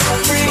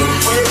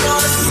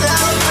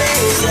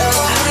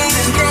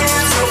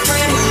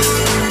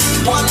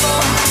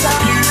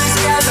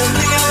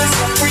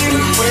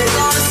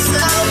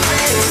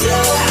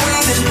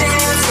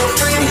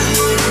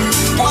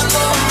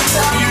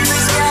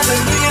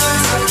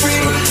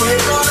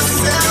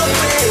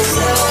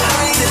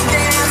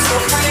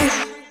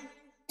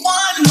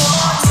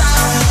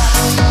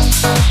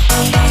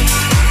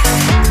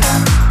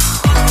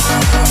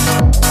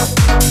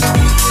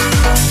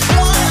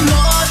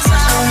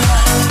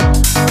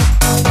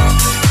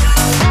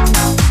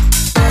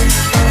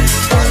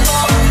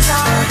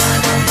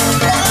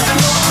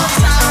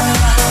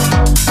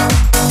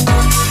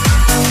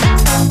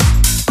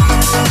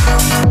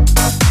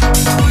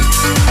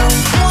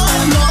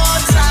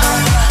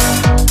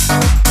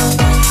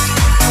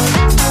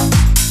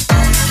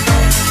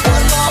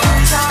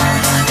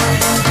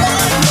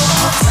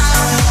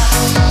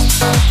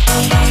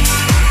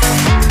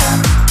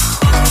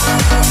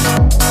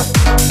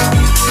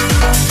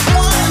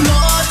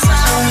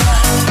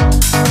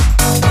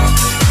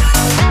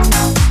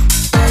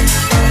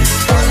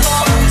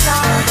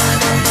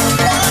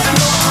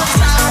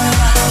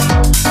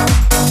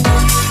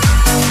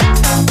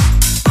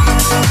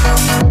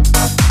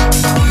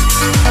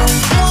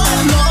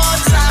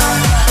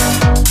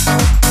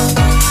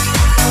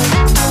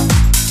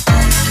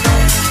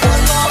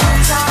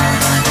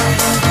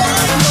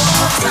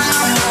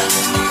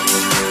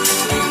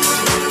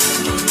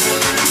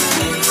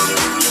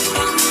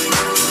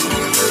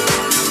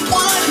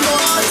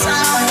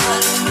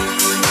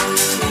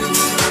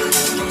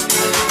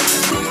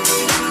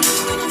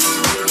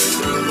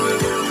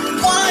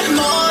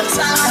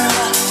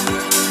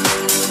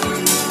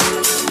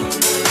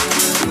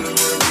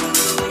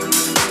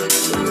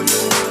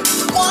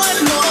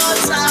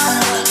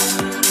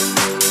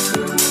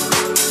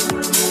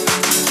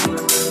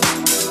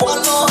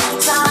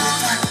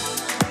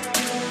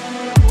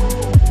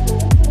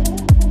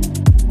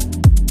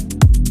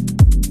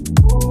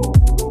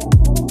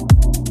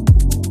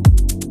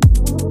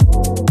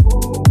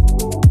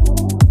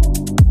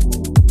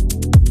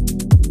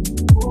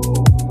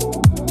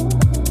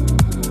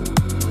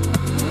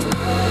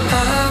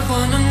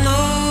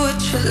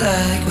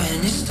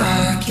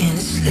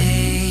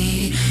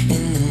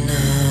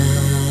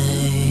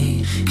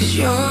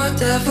Your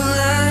devil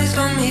eyes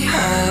on me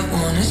high,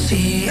 wanna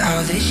see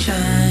how they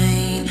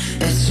shine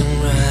at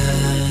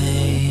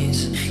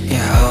sunrise.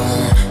 Yeah, I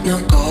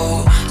wanna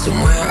go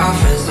somewhere our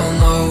friends don't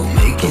know,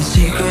 making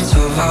secrets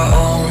of our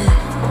own.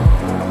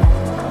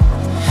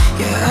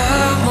 Yeah,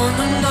 I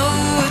wanna know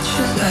what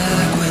you're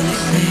like when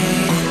it's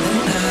late in the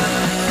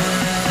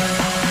night.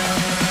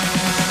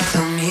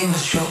 Tell me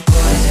what's your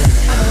poison.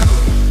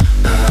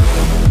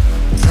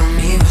 Tell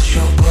me what's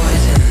your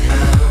poison.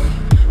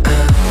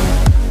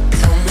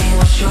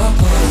 Your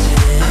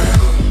poison.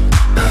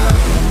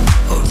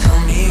 Oh, tell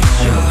me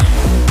what's your.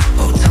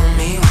 Oh, tell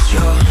me what's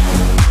your.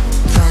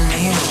 Tell me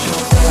what's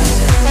your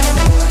poison.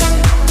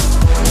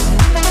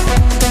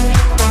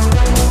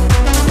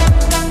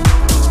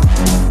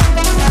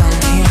 Tell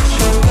me what's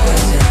your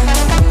poison.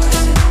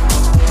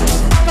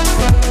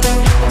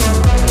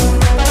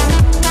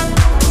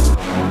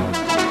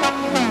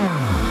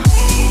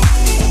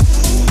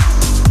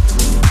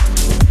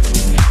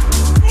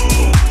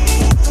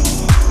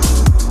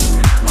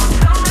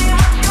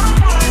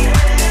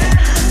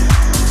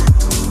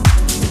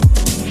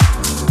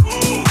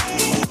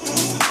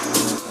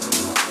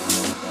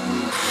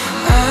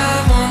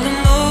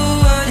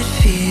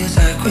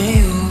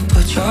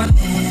 Your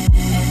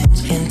hands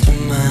into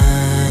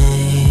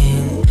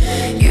mine.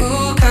 You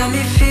got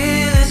me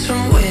feeling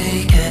some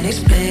way, can't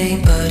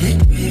explain, but it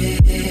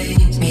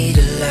brings me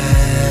to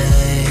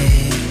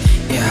life.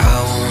 Yeah,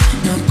 I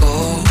wanna go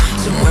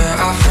somewhere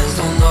our friends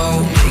don't know,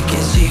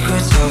 making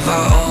secrets of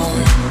our own.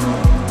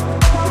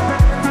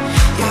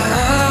 Yeah,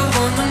 I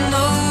wanna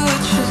know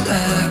what you're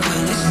like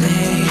when it's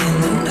late in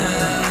the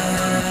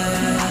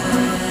night.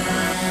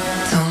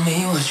 Tell me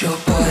what's your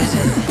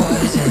poison,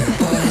 poison,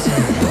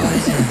 poison,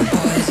 poison,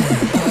 poison,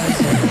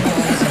 poison,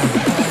 poison,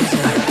 poison,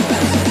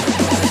 poison.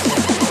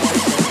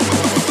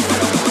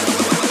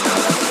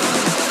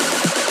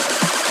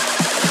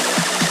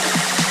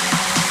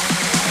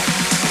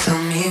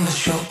 Tell me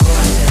what's your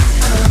poison.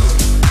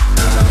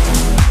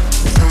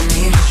 Tell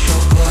me what's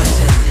your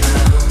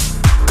poison.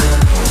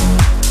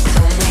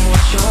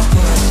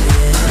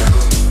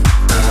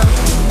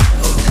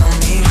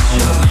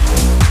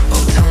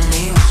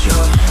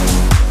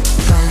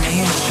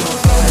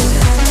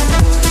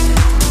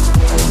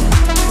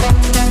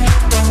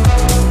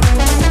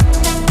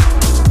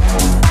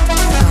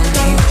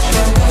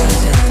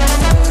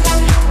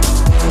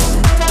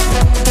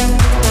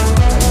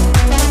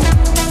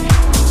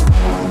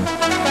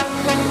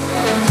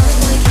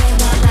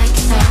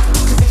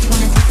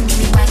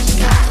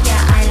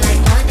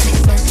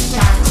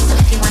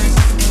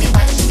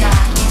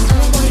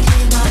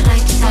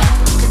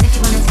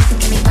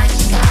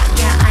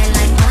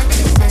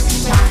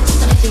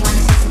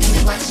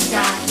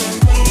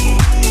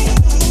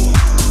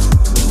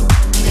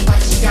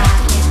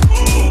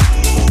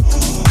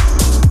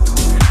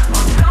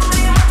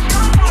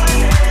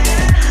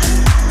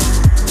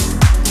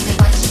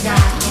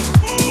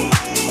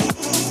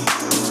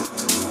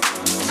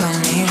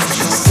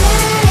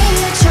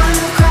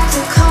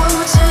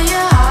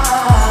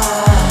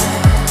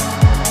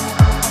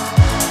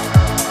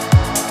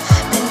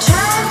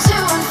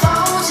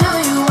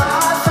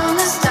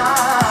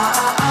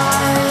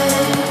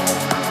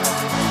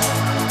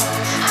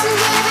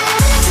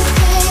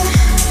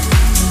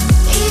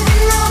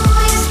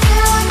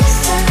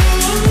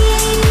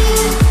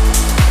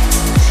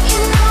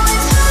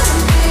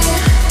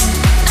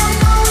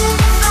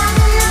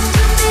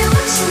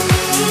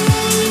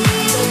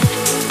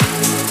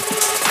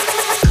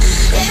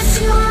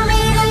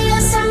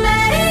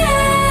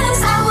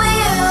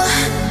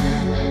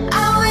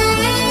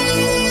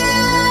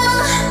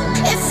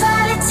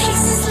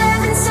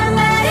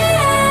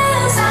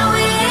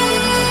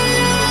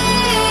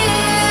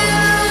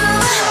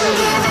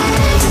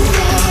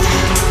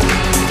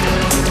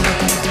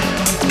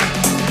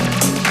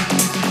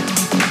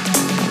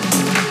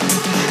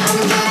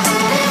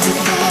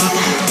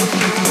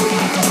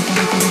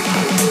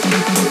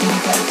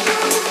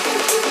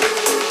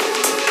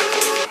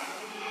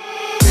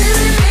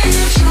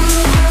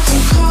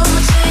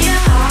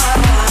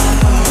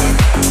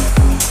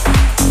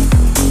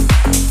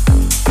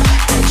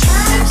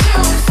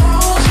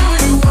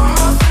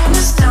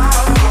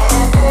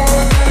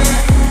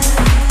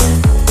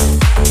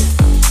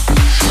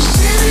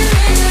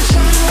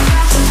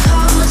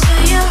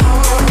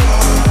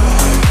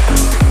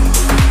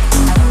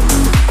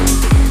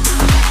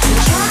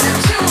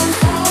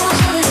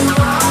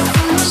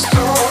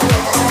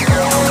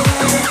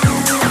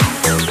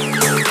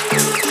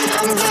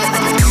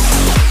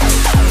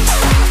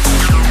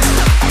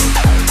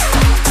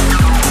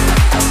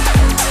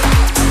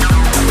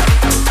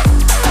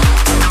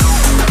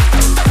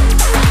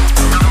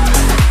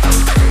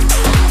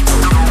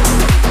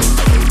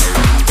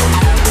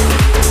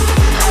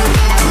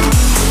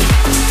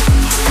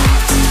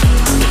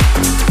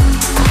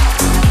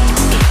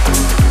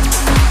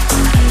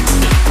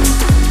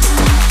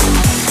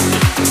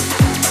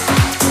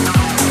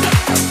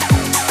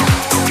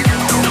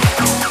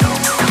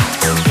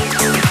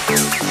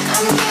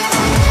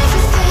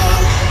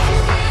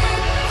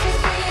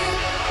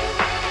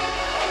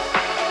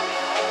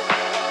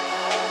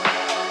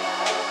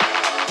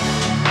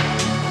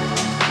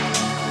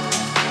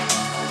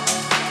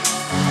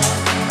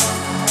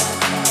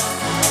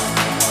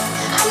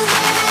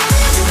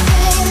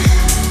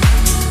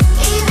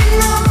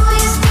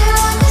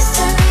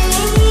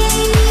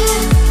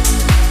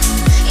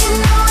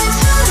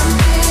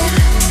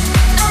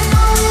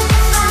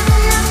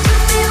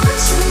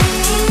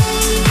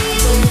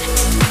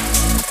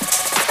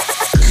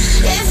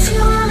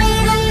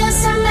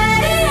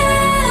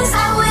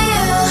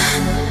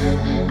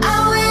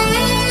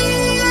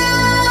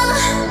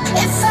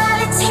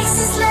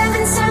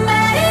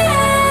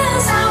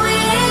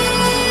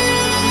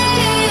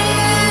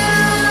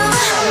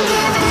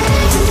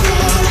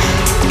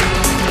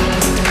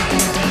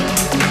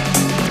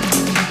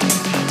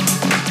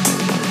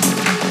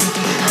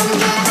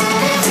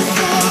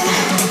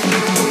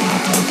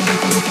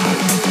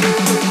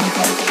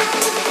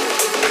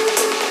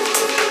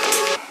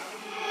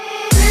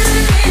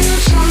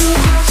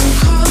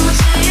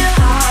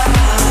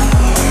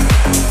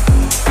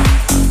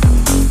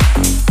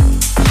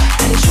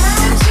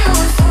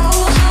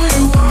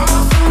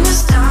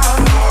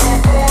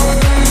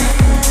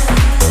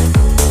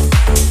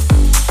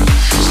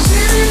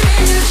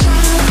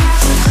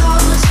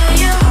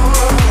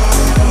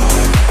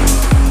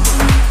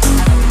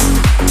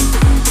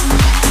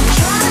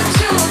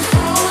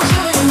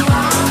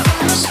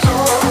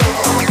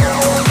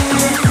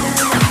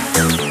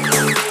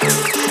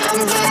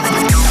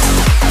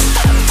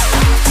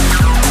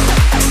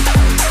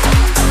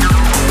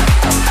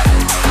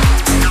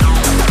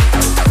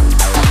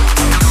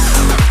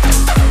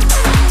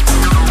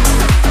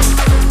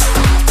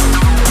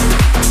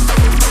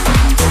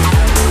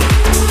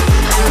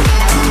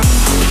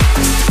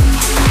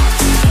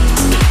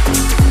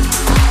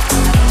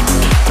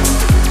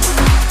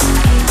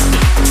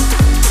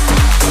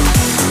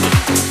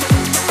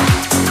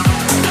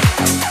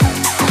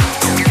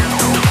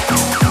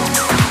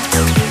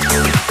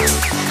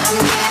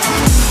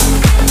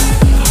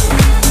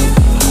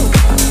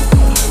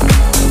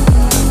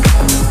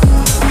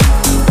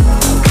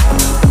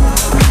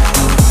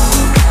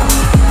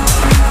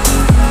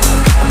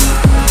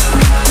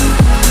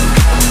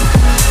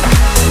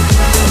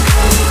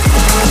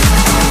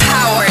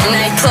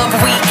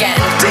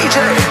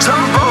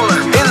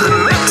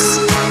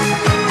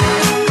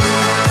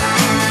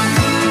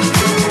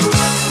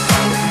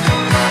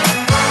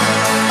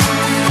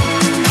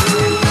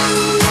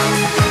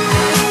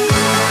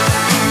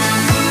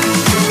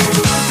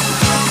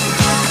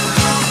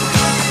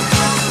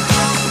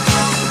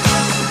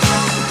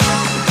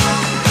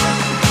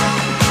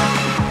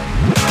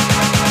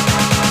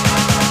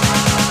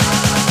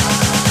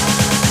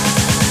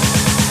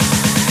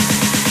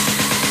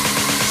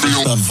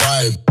 feel the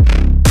vibe.